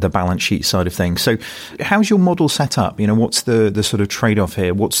balance sheet side of things. So, how's your model set up? What's the sort of trade off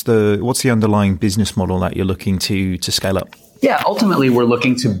here? What's the underlying business model that you're looking to scale up? Yeah, ultimately, we're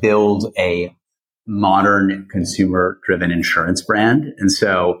looking to build a modern consumer-driven insurance brand. And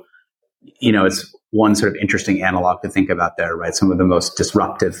so, it's one sort of interesting analog to think about there, right? Some of the most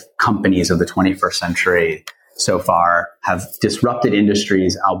disruptive companies of the 21st century so far have disrupted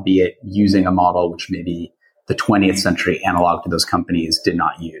industries, albeit using a model which maybe the 20th century analog to those companies did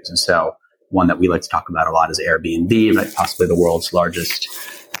not use. And so one that we like to talk about a lot is Airbnb, right? Possibly the world's largest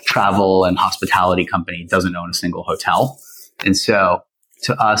travel and hospitality company, doesn't own a single hotel. And so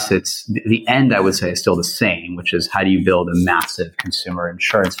to us, it's the end, I would say, is still the same, which is how do you build a massive consumer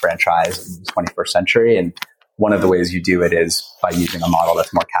insurance franchise in the 21st century? And one of the ways you do it is by using a model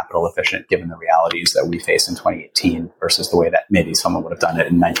that's more capital efficient, given the realities that we face in 2018 versus the way that maybe someone would have done it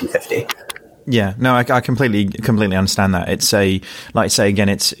in 1950. Yeah, no, I completely understand that. It's like I say again,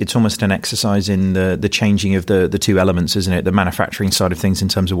 it's almost an exercise in the changing of the two elements, isn't it? The manufacturing side of things in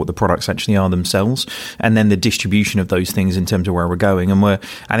terms of what the products actually are themselves, and then the distribution of those things in terms of where we're going. And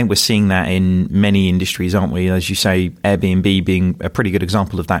I think we're seeing that in many industries, aren't we? As you say, Airbnb being a pretty good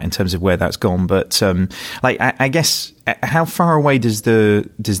example of that in terms of where that's gone. But I guess, how far away does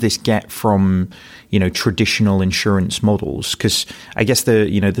this get from traditional insurance models? Because I guess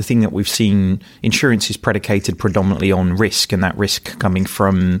the thing that we've seen, insurance is predicated predominantly on risk, and that risk coming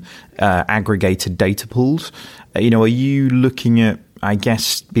from aggregated data pools. Are you looking at, I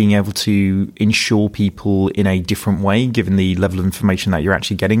guess, being able to insure people in a different way, given the level of information that you're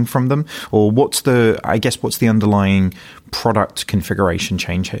actually getting from them? Or what's the underlying product configuration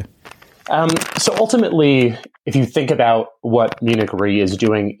change here? So ultimately, if you think about what Munich Re is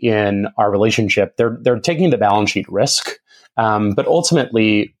doing in our relationship, they're taking the balance sheet risk. But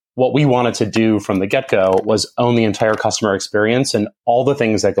ultimately, what we wanted to do from the get-go was own the entire customer experience and all the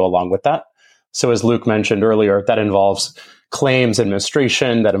things that go along with that. So as Luke mentioned earlier, that involves claims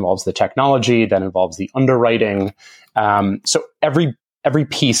administration, that involves the technology, that involves the underwriting. So every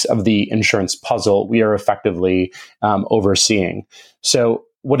piece of the insurance puzzle we are effectively overseeing. So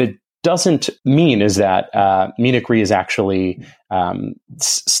what it doesn't mean is that Munich Re is actually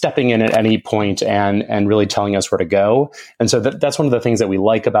stepping in at any point and really telling us where to go. And so that's one of the things that we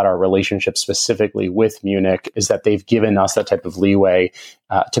like about our relationship specifically with Munich, is that they've given us that type of leeway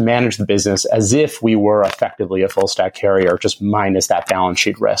to manage the business as if we were effectively a full stack carrier, just minus that balance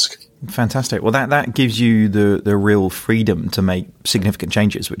sheet risk. Fantastic. Well, that gives you the real freedom to make significant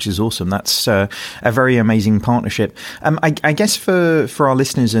changes, which is awesome. That's a very amazing partnership. I guess for our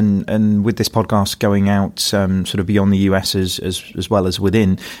listeners and with this podcast going out sort of beyond the US as well as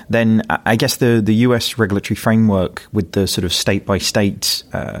within, then I guess the US regulatory framework with the sort of state by state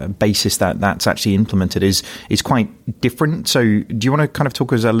basis that's actually implemented is quite different. So do you want to kind of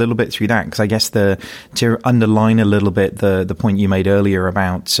talk us a little bit through that? Because I guess to underline a little bit the point you made earlier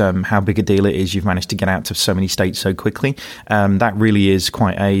about how big a deal it is you've managed to get out to so many states so quickly, that really is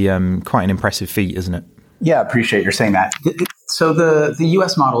quite an impressive feat, isn't it? Yeah, I appreciate your saying that. So the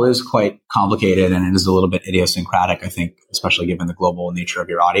US model is quite complicated, and it is a little bit idiosyncratic, I think, especially given the global nature of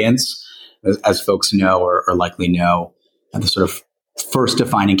your audience. As folks know or likely know, the sort of first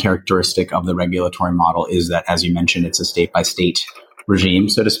defining characteristic of the regulatory model is that, as you mentioned, it's a state-by-state regime,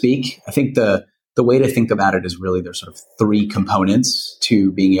 so to speak. I think the way to think about it is really there's sort of three components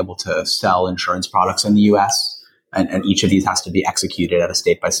to being able to sell insurance products in the US, and each of these has to be executed at a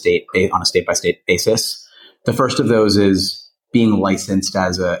state-by-state basis. The first of those is being licensed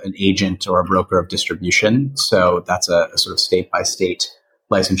as an agent or a broker of distribution. So that's a sort of state-by-state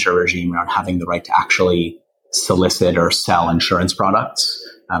licensure regime around having the right to actually solicit or sell insurance products.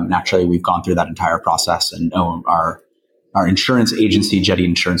 Naturally, we've gone through that entire process, and our insurance agency, Jetty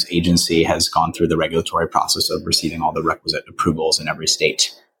Insurance Agency, has gone through the regulatory process of receiving all the requisite approvals in every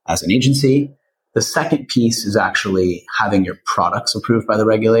state as an agency. The second piece is actually having your products approved by the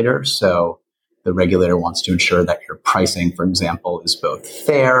regulator. So the regulator wants to ensure that your pricing, for example, is both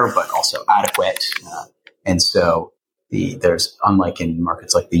fair but also adequate. And so there's, unlike in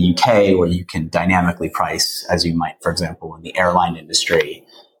markets like the UK, where you can dynamically price, as you might, for example, in the airline industry,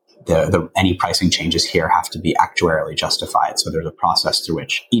 any pricing changes here have to be actuarially justified. So there's a process through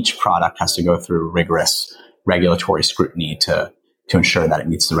which each product has to go through rigorous regulatory scrutiny to ensure that it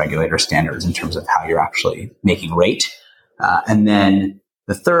meets the regulator standards in terms of how you're actually making rate. And then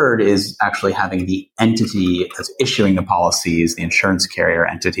the third is actually having the entity that's issuing the policies, the insurance carrier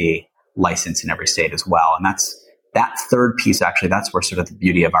entity, licensed in every state as well. And that third piece, actually, that's where sort of the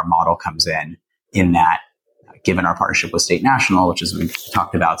beauty of our model comes in that, given our partnership with State National, which, as we've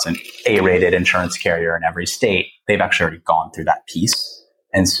talked about, is an A-rated insurance carrier in every state, they've actually already gone through that piece.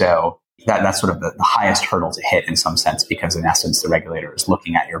 And so that's sort of the highest hurdle to hit in some sense, because in essence, the regulator is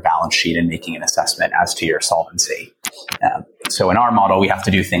looking at your balance sheet and making an assessment as to your solvency. So in our model, we have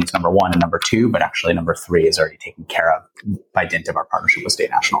to do things number one and number two, but actually number three is already taken care of by dint of our partnership with State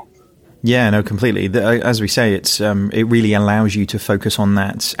National. Yeah, no, completely. As we say, it really allows you to focus on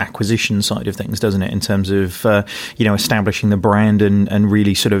that acquisition side of things, doesn't it? In terms of establishing the brand and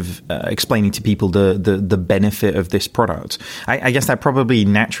really sort of explaining to people the benefit of this product. I guess that probably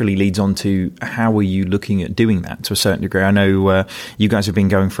naturally leads on to how are you looking at doing that to a certain degree. I know you guys have been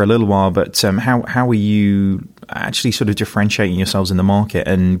going for a little while, but how are you actually sort of differentiating yourselves in the market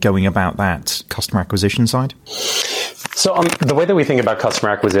and going about that customer acquisition side? So the way that we think about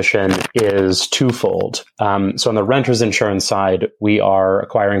customer acquisition is twofold. So on the renter's insurance side, we are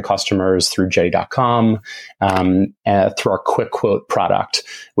acquiring customers through Jetty.com, through our Quick Quote product,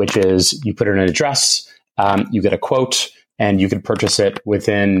 which is you put in an address, you get a quote, and you can purchase it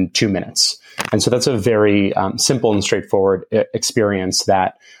within 2 minutes. And so that's a very simple and straightforward experience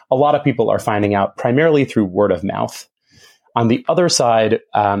that a lot of people are finding out primarily through word of mouth. On the other side,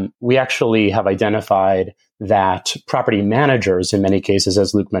 we actually have identified that property managers, in many cases,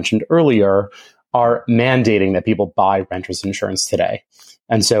 as Luke mentioned earlier, are mandating that people buy renter's insurance today.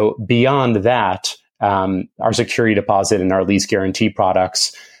 And so beyond that, our security deposit and our lease guarantee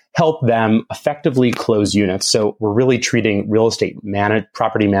products help them effectively close units. So we're really treating real estate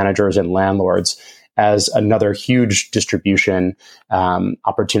property managers and landlords as another huge distribution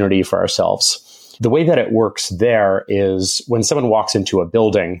opportunity for ourselves. The way that it works there is when someone walks into a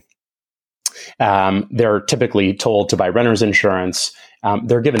building, they're typically told to buy renter's insurance,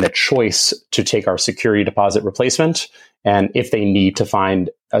 they're given the choice to take our security deposit replacement. And if they need to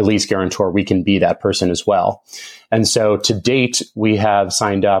find a lease guarantor, we can be that person as well. And so to date, we have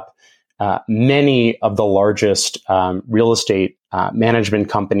signed up many of the largest real estate management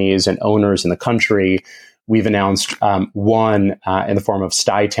companies and owners in the country. We've announced one in the form of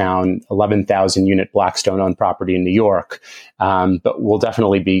Stuytown, 11,000 unit Blackstone-owned property in New York. But we'll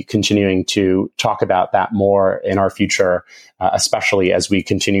definitely be continuing to talk about that more in our future, especially as we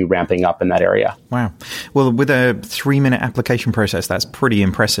continue ramping up in that area. Wow. Well, with a 3-minute application process, that's pretty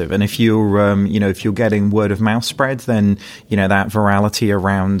impressive. And if you're, if you're getting word of mouth spread, then, that virality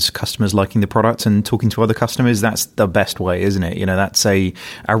around customers liking the product and talking to other customers, that's the best way, isn't it? That's a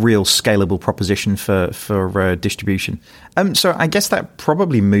real scalable proposition for distribution. So I guess that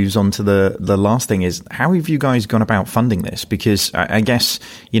probably moves on to the last thing is, how have you guys gone about funding this? Because I guess,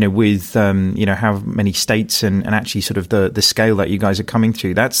 with, how many states and actually sort of the scale that you guys are coming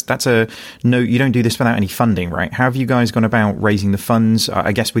through, that's no, you don't do this without any funding, right? How have you guys gone about raising the funds?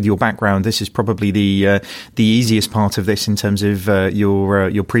 I guess with your background, this is probably the easiest part of this in terms of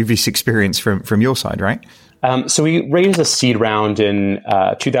your previous experience from your side, right? So we raised a seed round in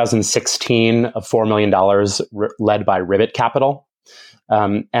 2016 of $4 million led by Rivet Capital.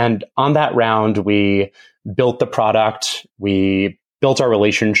 And on that round, we built the product, we built our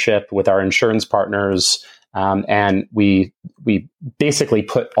relationship with our insurance partners, and we basically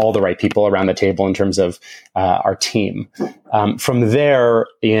put all the right people around the table in terms of our team. From there,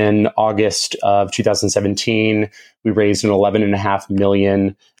 in August of 2017, we raised an $11.5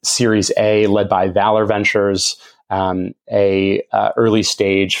 million Series A led by Valor Ventures, a early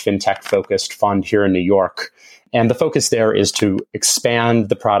stage fintech focused fund here in New York. And the focus there is to expand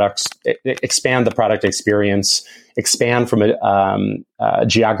the product experience, expand from a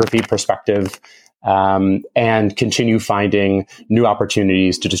geography perspective, and continue finding new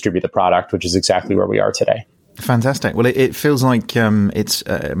opportunities to distribute the product, which is exactly where we are today. Fantastic. Well, it feels like it's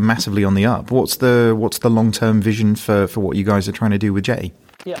massively on the up. What's the long-term vision for what you guys are trying to do with Jetty?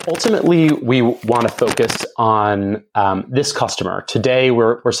 Yeah, ultimately, we want to focus on this customer. Today,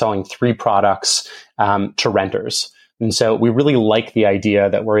 we're selling 3 products to renters. And so we really like the idea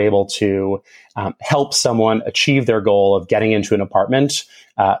that we're able to help someone achieve their goal of getting into an apartment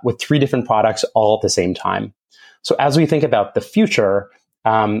with 3 different products all at the same time. So as we think about the future,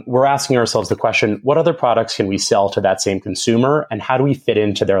 we're asking ourselves the question, what other products can we sell to that same consumer, and how do we fit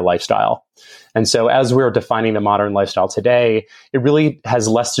into their lifestyle? And so as we're defining the modern lifestyle today, it really has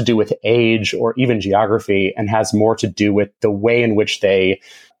less to do with age or even geography and has more to do with the way in which they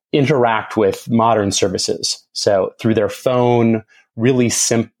interact with modern services. So through their phone, really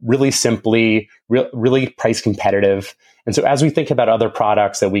simply, really price competitive. And so as we think about other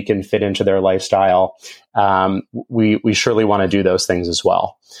products that we can fit into their lifestyle, we surely want to do those things as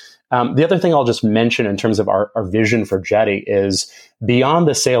well. The other thing I'll just mention in terms of our vision for Jetty is beyond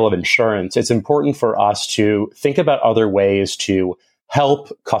the sale of insurance, it's important for us to think about other ways to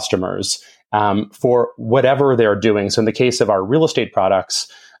help customers for whatever they're doing. So in the case of our real estate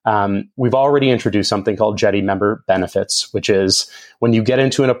products, we've already introduced something called Jetty Member Benefits, which is when you get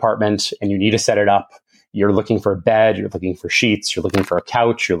into an apartment and you need to set it up, you're looking for a bed, you're looking for sheets, you're looking for a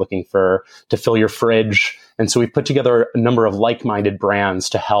couch, you're looking to fill your fridge. And so we put together a number of like-minded brands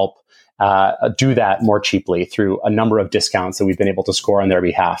to help do that more cheaply through a number of discounts that we've been able to score on their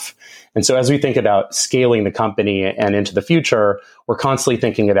behalf. And so as we think about scaling the company and into the future, we're constantly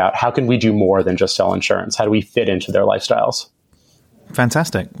thinking about how can we do more than just sell insurance? How do we fit into their lifestyles?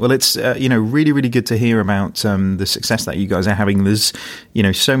 Fantastic. Well, it's really, really good to hear about the success that you guys are having. There's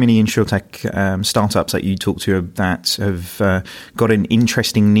so many InsurTech startups that you talk to that have got an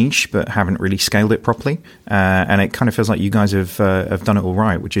interesting niche but haven't really scaled it properly, and it kind of feels like you guys have done it all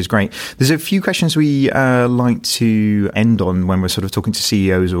right, which is great. There's a few questions we like to end on when we're sort of talking to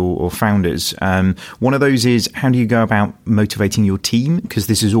CEOs or founders. One of those is, how do you go about motivating your team? Because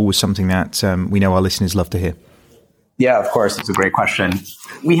this is always something that we know our listeners love to hear. Yeah, of course. It's a great question.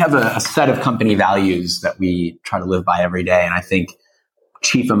 We have a set of company values that we try to live by every day. And I think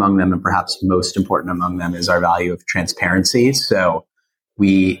chief among them, and perhaps most important among them, is our value of transparency. So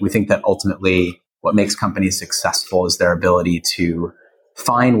we think that ultimately what makes companies successful is their ability to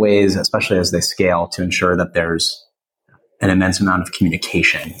find ways, especially as they scale, to ensure that there's an immense amount of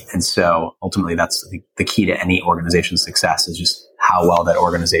communication. And so ultimately that's the key to any organization's success, is just how well that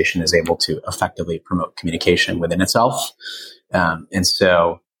organization is able to effectively promote communication within itself. And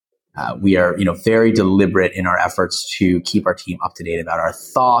so we are, very deliberate in our efforts to keep our team up to date about our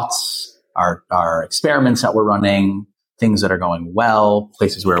thoughts, our experiments that we're running, things that are going well,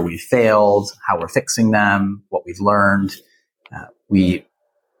 places where we failed, how we're fixing them, what we've learned. We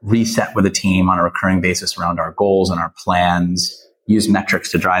reset with a team on a recurring basis around our goals and our plans, use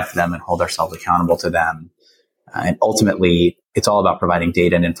metrics to drive them and hold ourselves accountable to them. And ultimately, it's all about providing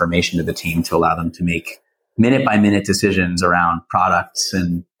data and information to the team to allow them to make minute by minute decisions around products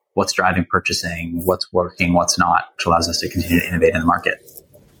and what's driving purchasing, what's working, what's not, which allows us to continue to innovate in the market.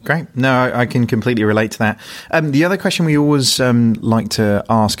 Great. No, I can completely relate to that. The other question we always like to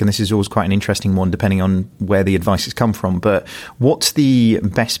ask, and this is always quite an interesting one depending on where the advice has come from, but what's the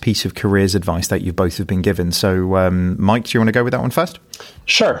best piece of careers advice that you both have been given? So, Mike, do you want to go with that one first?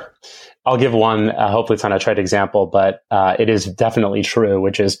 Sure. I'll give one, hopefully it's not a trite example, but it is definitely true,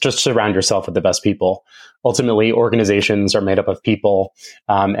 which is just surround yourself with the best people. Ultimately, organizations are made up of people,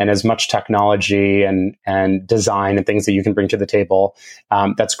 and as much technology and design and things that you can bring to the table,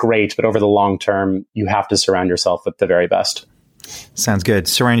 that's great. But over the long term, you have to surround yourself with the very best. Sounds good.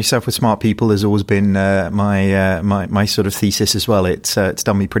 Surround yourself with smart people has always been my sort of thesis as well. It's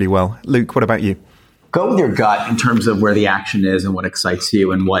done me pretty well. Luke, what about you? Go with your gut in terms of where the action is and what excites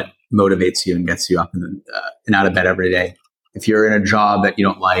you and what motivates you and gets you up and out of bed every day. If you're in a job that you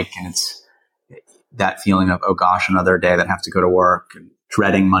don't like and it's that feeling of, oh gosh, another day that I have to go to work and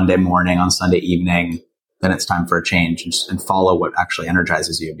dreading Monday morning on Sunday evening, then it's time for a change and follow what actually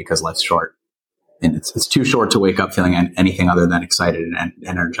energizes you, because life's short. And it's too short to wake up feeling anything other than excited and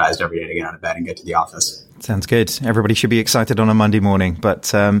energized every day to get out of bed and get to the office. Sounds good. Everybody should be excited on a Monday morning. But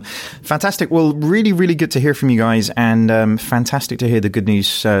fantastic. Well, really, really good to hear from you guys, and fantastic to hear the good news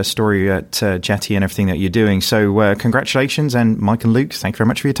story at Jetty and everything that you're doing. So congratulations, and Mike and Luke, thank you very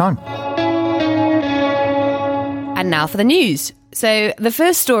much for your time. And now for the news. So the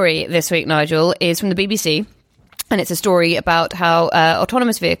first story this week, Nigel, is from the BBC. And it's a story about how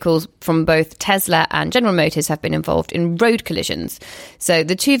autonomous vehicles from both Tesla and General Motors have been involved in road collisions. So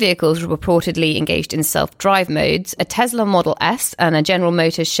the two vehicles were reportedly engaged in self-drive modes. A Tesla Model S and a General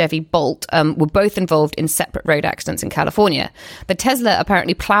Motors Chevy Bolt were both involved in separate road accidents in California. The Tesla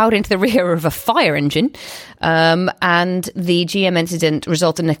apparently plowed into the rear of a fire engine, and the GM incident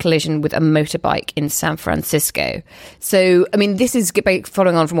resulted in a collision with a motorbike in San Francisco. So, I mean, this is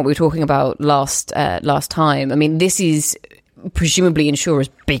following on from what we were talking about last time. I mean, this is presumably insurers'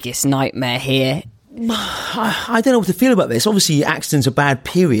 biggest nightmare here. I don't know what to feel about this. Obviously, accidents are bad,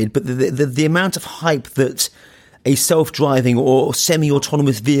 period, but the amount of hype that a self-driving or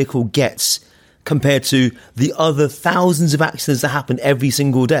semi-autonomous vehicle gets compared to the other thousands of accidents that happen every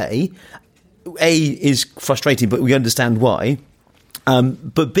single day, A, is frustrating, but we understand why.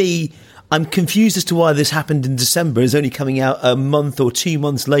 But B, I'm confused as to why this happened in December is only coming out a month or 2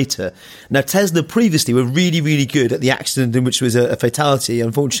 months later. Now, Tesla previously were really, really good at the accident in which was a fatality,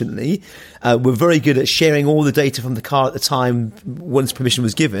 unfortunately. Were very good at sharing all the data from the car at the time once permission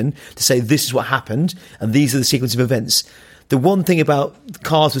was given to say this is what happened and these are the sequence of events. The one thing about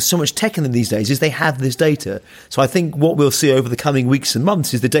cars with so much tech in them these days is they have this data. So I think what we'll see over the coming weeks and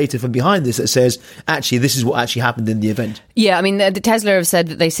months is the data from behind this that says, actually, this is what actually happened in the event. Yeah, I mean, the Tesla have said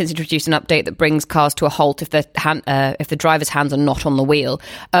that they've since introduced an update that brings cars to a halt if the driver's hands are not on the wheel.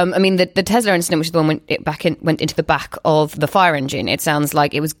 I mean, the Tesla incident, which is the one went into the back of the fire engine, it sounds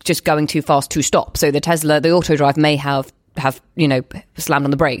like it was just going too fast to stop. So the Tesla, the autodrive may have slammed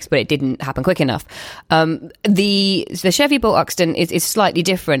on the brakes, but it didn't happen quick enough. The Chevy Bolt accident is slightly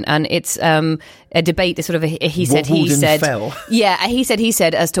different, and it's a debate. It's sort of a he said fell. Yeah, he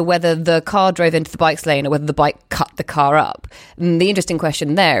said as to whether the car drove into the bike's lane or whether the bike cut the car up. And the interesting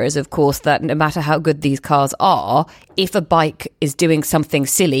question there is, of course, that no matter how good these cars are, if a bike is doing something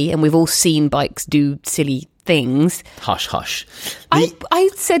silly, and we've all seen bikes do silly things. Hush. I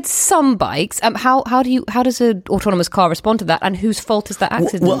said some bikes. How does an autonomous car respond to that, and whose fault is that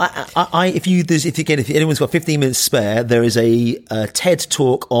accident? Well, if anyone's got 15 minutes spare, there is a TED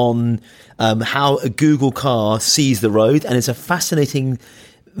talk on how a Google car sees the road, and it's a fascinating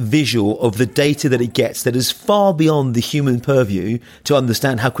visual of the data that it gets that is far beyond the human purview to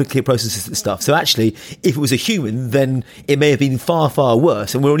understand how quickly it processes the stuff. So actually, if it was a human, then it may have been far, far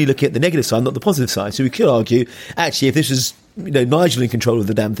worse. And we're only looking at the negative side, not the positive side. So we could argue, actually, if this was Nigel in control of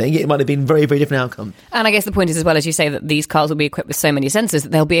the damn thing, it might have been a very, very different outcome. And I guess the point is, as well, as you say, that these cars will be equipped with so many sensors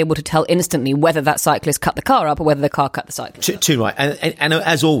that they'll be able to tell instantly whether that cyclist cut the car up or whether the car cut the cyclist. Too right. And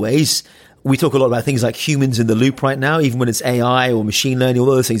as always, we talk a lot about things like humans in the loop right now, even when it's AI or machine learning, all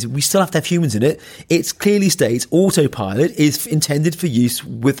those things. We still have to have humans in it. It clearly states autopilot is intended for use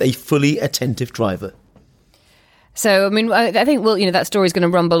with a fully attentive driver. So, I mean, I think, that story is going to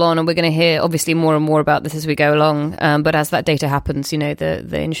rumble on, and we're going to hear, obviously, more and more about this as we go along. But as that data happens,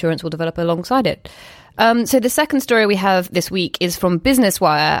 the insurance will develop alongside it. So the second story we have this week is from Business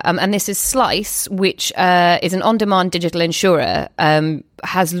Wire, and this is Slice, which is an on-demand digital insurer,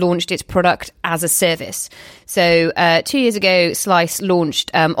 has launched its product as a service. So 2 years ago, Slice launched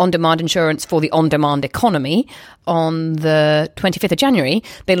on-demand insurance for the on-demand economy. On the 25th of January,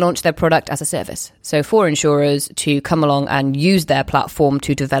 they launched their product as a service. So for insurers to come along and use their platform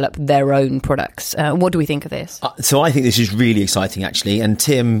to develop their own products. What do we think of this? So I think this is really exciting, actually. And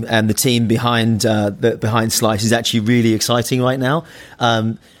Tim and the team behind Slice is actually really exciting right now.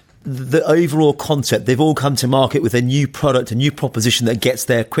 The overall concept, they've all come to market with a new product, a new proposition that gets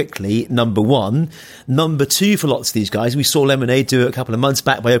there quickly, number one. Number two, for lots of these guys, we saw Lemonade do it a couple of months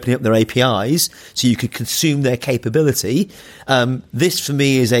back by opening up their APIs so you could consume their capability. This, for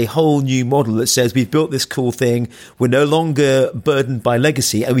me, is a whole new model that says we've built this cool thing, we're no longer burdened by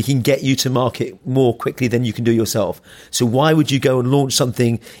legacy, and we can get you to market more quickly than you can do yourself. So why would you go and launch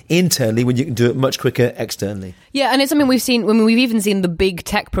something internally when you can do it much quicker externally? Yeah, and it's something we've seen, we've even seen the big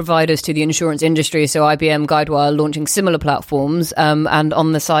tech providers to the insurance industry, so IBM, Guidewire, launching similar platforms, and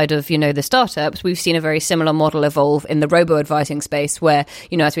on the side of, the startups, we've seen a very similar model evolve in the robo-advising space where,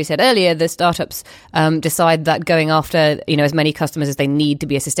 as we said earlier, the startups decide that going after, as many customers as they need to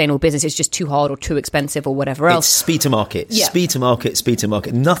be a sustainable business is just too hard or too expensive or whatever else. It's speed to market. Yeah. Speed to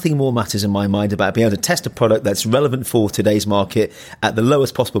market. Nothing more matters in my mind about being able to test a product that's relevant for today's market at the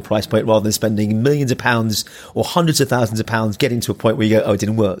lowest possible price point rather than spending millions of pounds or hundreds of thousands of pounds getting to a point where you go, oh, it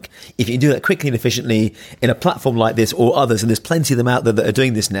didn't work. If you can do that quickly and efficiently in a platform like this or others, and there's plenty of them out there that are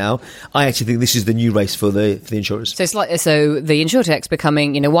doing this now, I actually think this is the new race for the insurers. So the InsurTech's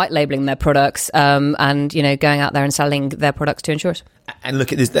becoming, white labeling their products, and going out there and selling their products to insurers. And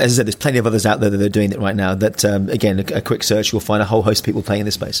look at this, as I said, there's plenty of others out there that are doing it right now that, again, a quick search, you'll find a whole host of people playing in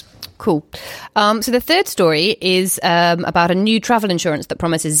this space. Cool. So the third story is about a new travel insurance that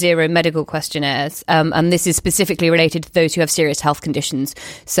promises zero medical questionnaires. And this is specifically related to those who have serious health conditions.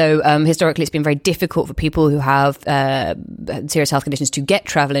 So historically, it's been very difficult for people who have serious health conditions to get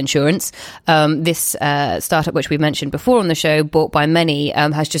travel insurance. This startup, which we mentioned before on the show, bought by many,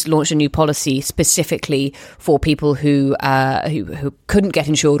 has just launched a new policy specifically for people who couldn't get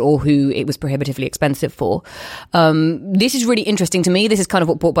insured or who it was prohibitively expensive for. This is really interesting to me. This is kind of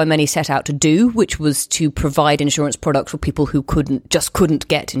what Bought by Many set out to do, which was to provide insurance products for people who couldn't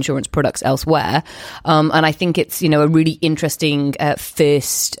get insurance products elsewhere. And I think it's, a really interesting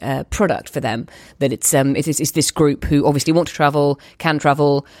first product for them, that it's this group who obviously want to travel, can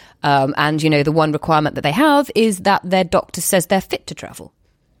travel, and, the one requirement that they have is that their doctor says they're fit to travel.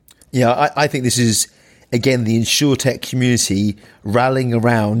 Yeah, I think this is, again, the InsurTech community rallying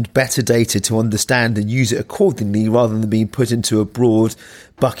around better data to understand and use it accordingly rather than being put into a broad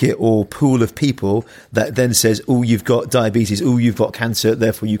bucket or pool of people that then says, oh, you've got diabetes, oh, you've got cancer,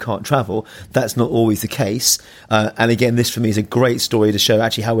 therefore you can't travel. That's not always the case. And again, this for me is a great story to show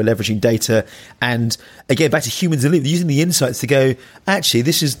actually how we're leveraging data. And again, back to humans in the loop, using the insights to go, actually,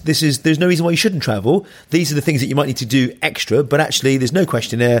 this is, there's no reason why you shouldn't travel. These are the things that you might need to do extra, but actually there's no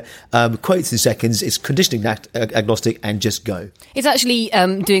questionnaire, quotes in seconds, it's conditioning agnostic, and just go. It's actually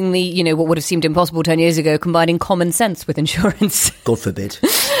doing the, what would have seemed impossible 10 years ago, combining common sense with insurance. God forbid.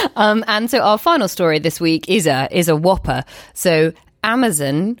 And so our final story this week is a whopper. So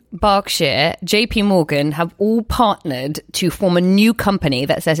Amazon, Berkshire, JP Morgan have all partnered to form a new company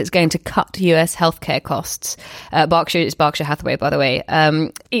that says it's going to cut US healthcare costs. Berkshire is Berkshire Hathaway, by the way.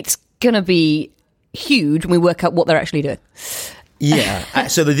 It's going to be huge when we work out what they're actually doing. Yeah.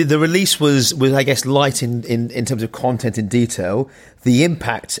 So the release was I guess light in terms of content and detail. The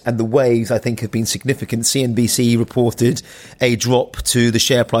impact and the waves I think have been significant. CNBC reported a drop to the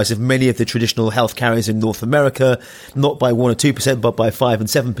share price of many of the traditional health carriers in North America, not by 1 or 2%, but by 5 and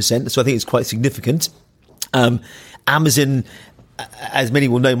 7%. So I think it's quite significant. Amazon, as many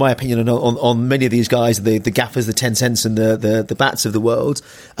will know my opinion on many of these guys, the gaffers, the Tencents and the Bats of the world,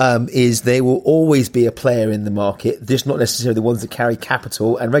 is they will always be a player in the market, just not necessarily the ones that carry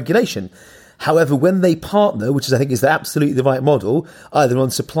capital and regulation. However, when they partner, which I think is absolutely the right model, either on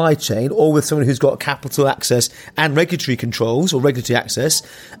supply chain or with someone who's got capital access and regulatory controls or regulatory access,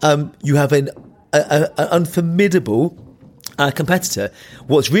 you have an unformidable competitor.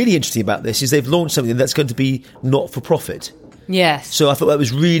 What's really interesting about this is they've launched something that's going to be not for profit. Yes. So I thought that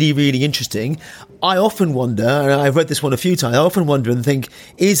was really, really interesting. I often wonder, and I've read this one a few times, I often wonder and think,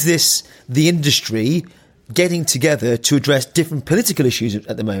 is this the industry getting together to address different political issues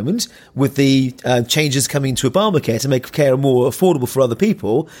at the moment with the changes coming to Obamacare to make care more affordable for other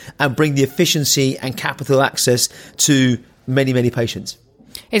people and bring the efficiency and capital access to many, many patients?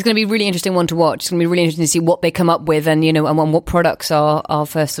 It's going to be a really interesting one to watch. It's going to be really interesting to see what they come up with and, and what products are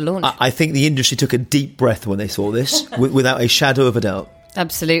first to launch. I think the industry took a deep breath when they saw this, without a shadow of a doubt.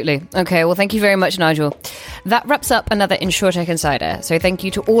 Absolutely. Okay, well, thank you very much, Nigel. That wraps up another InsurTech Insider. So thank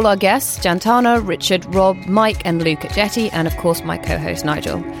you to all our guests, Jantana, Richard, Rob, Mike and Luke at Jetty, and of course my co-host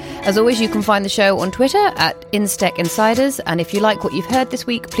Nigel. As always, you can find the show on Twitter at InsurTech Insiders, and if you like what you've heard this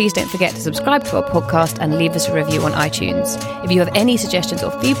week, please don't forget to subscribe to our podcast and leave us a review on iTunes. If you have any suggestions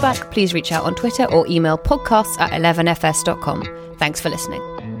or feedback, please reach out on Twitter or email podcasts@11fs.com. Thanks for listening.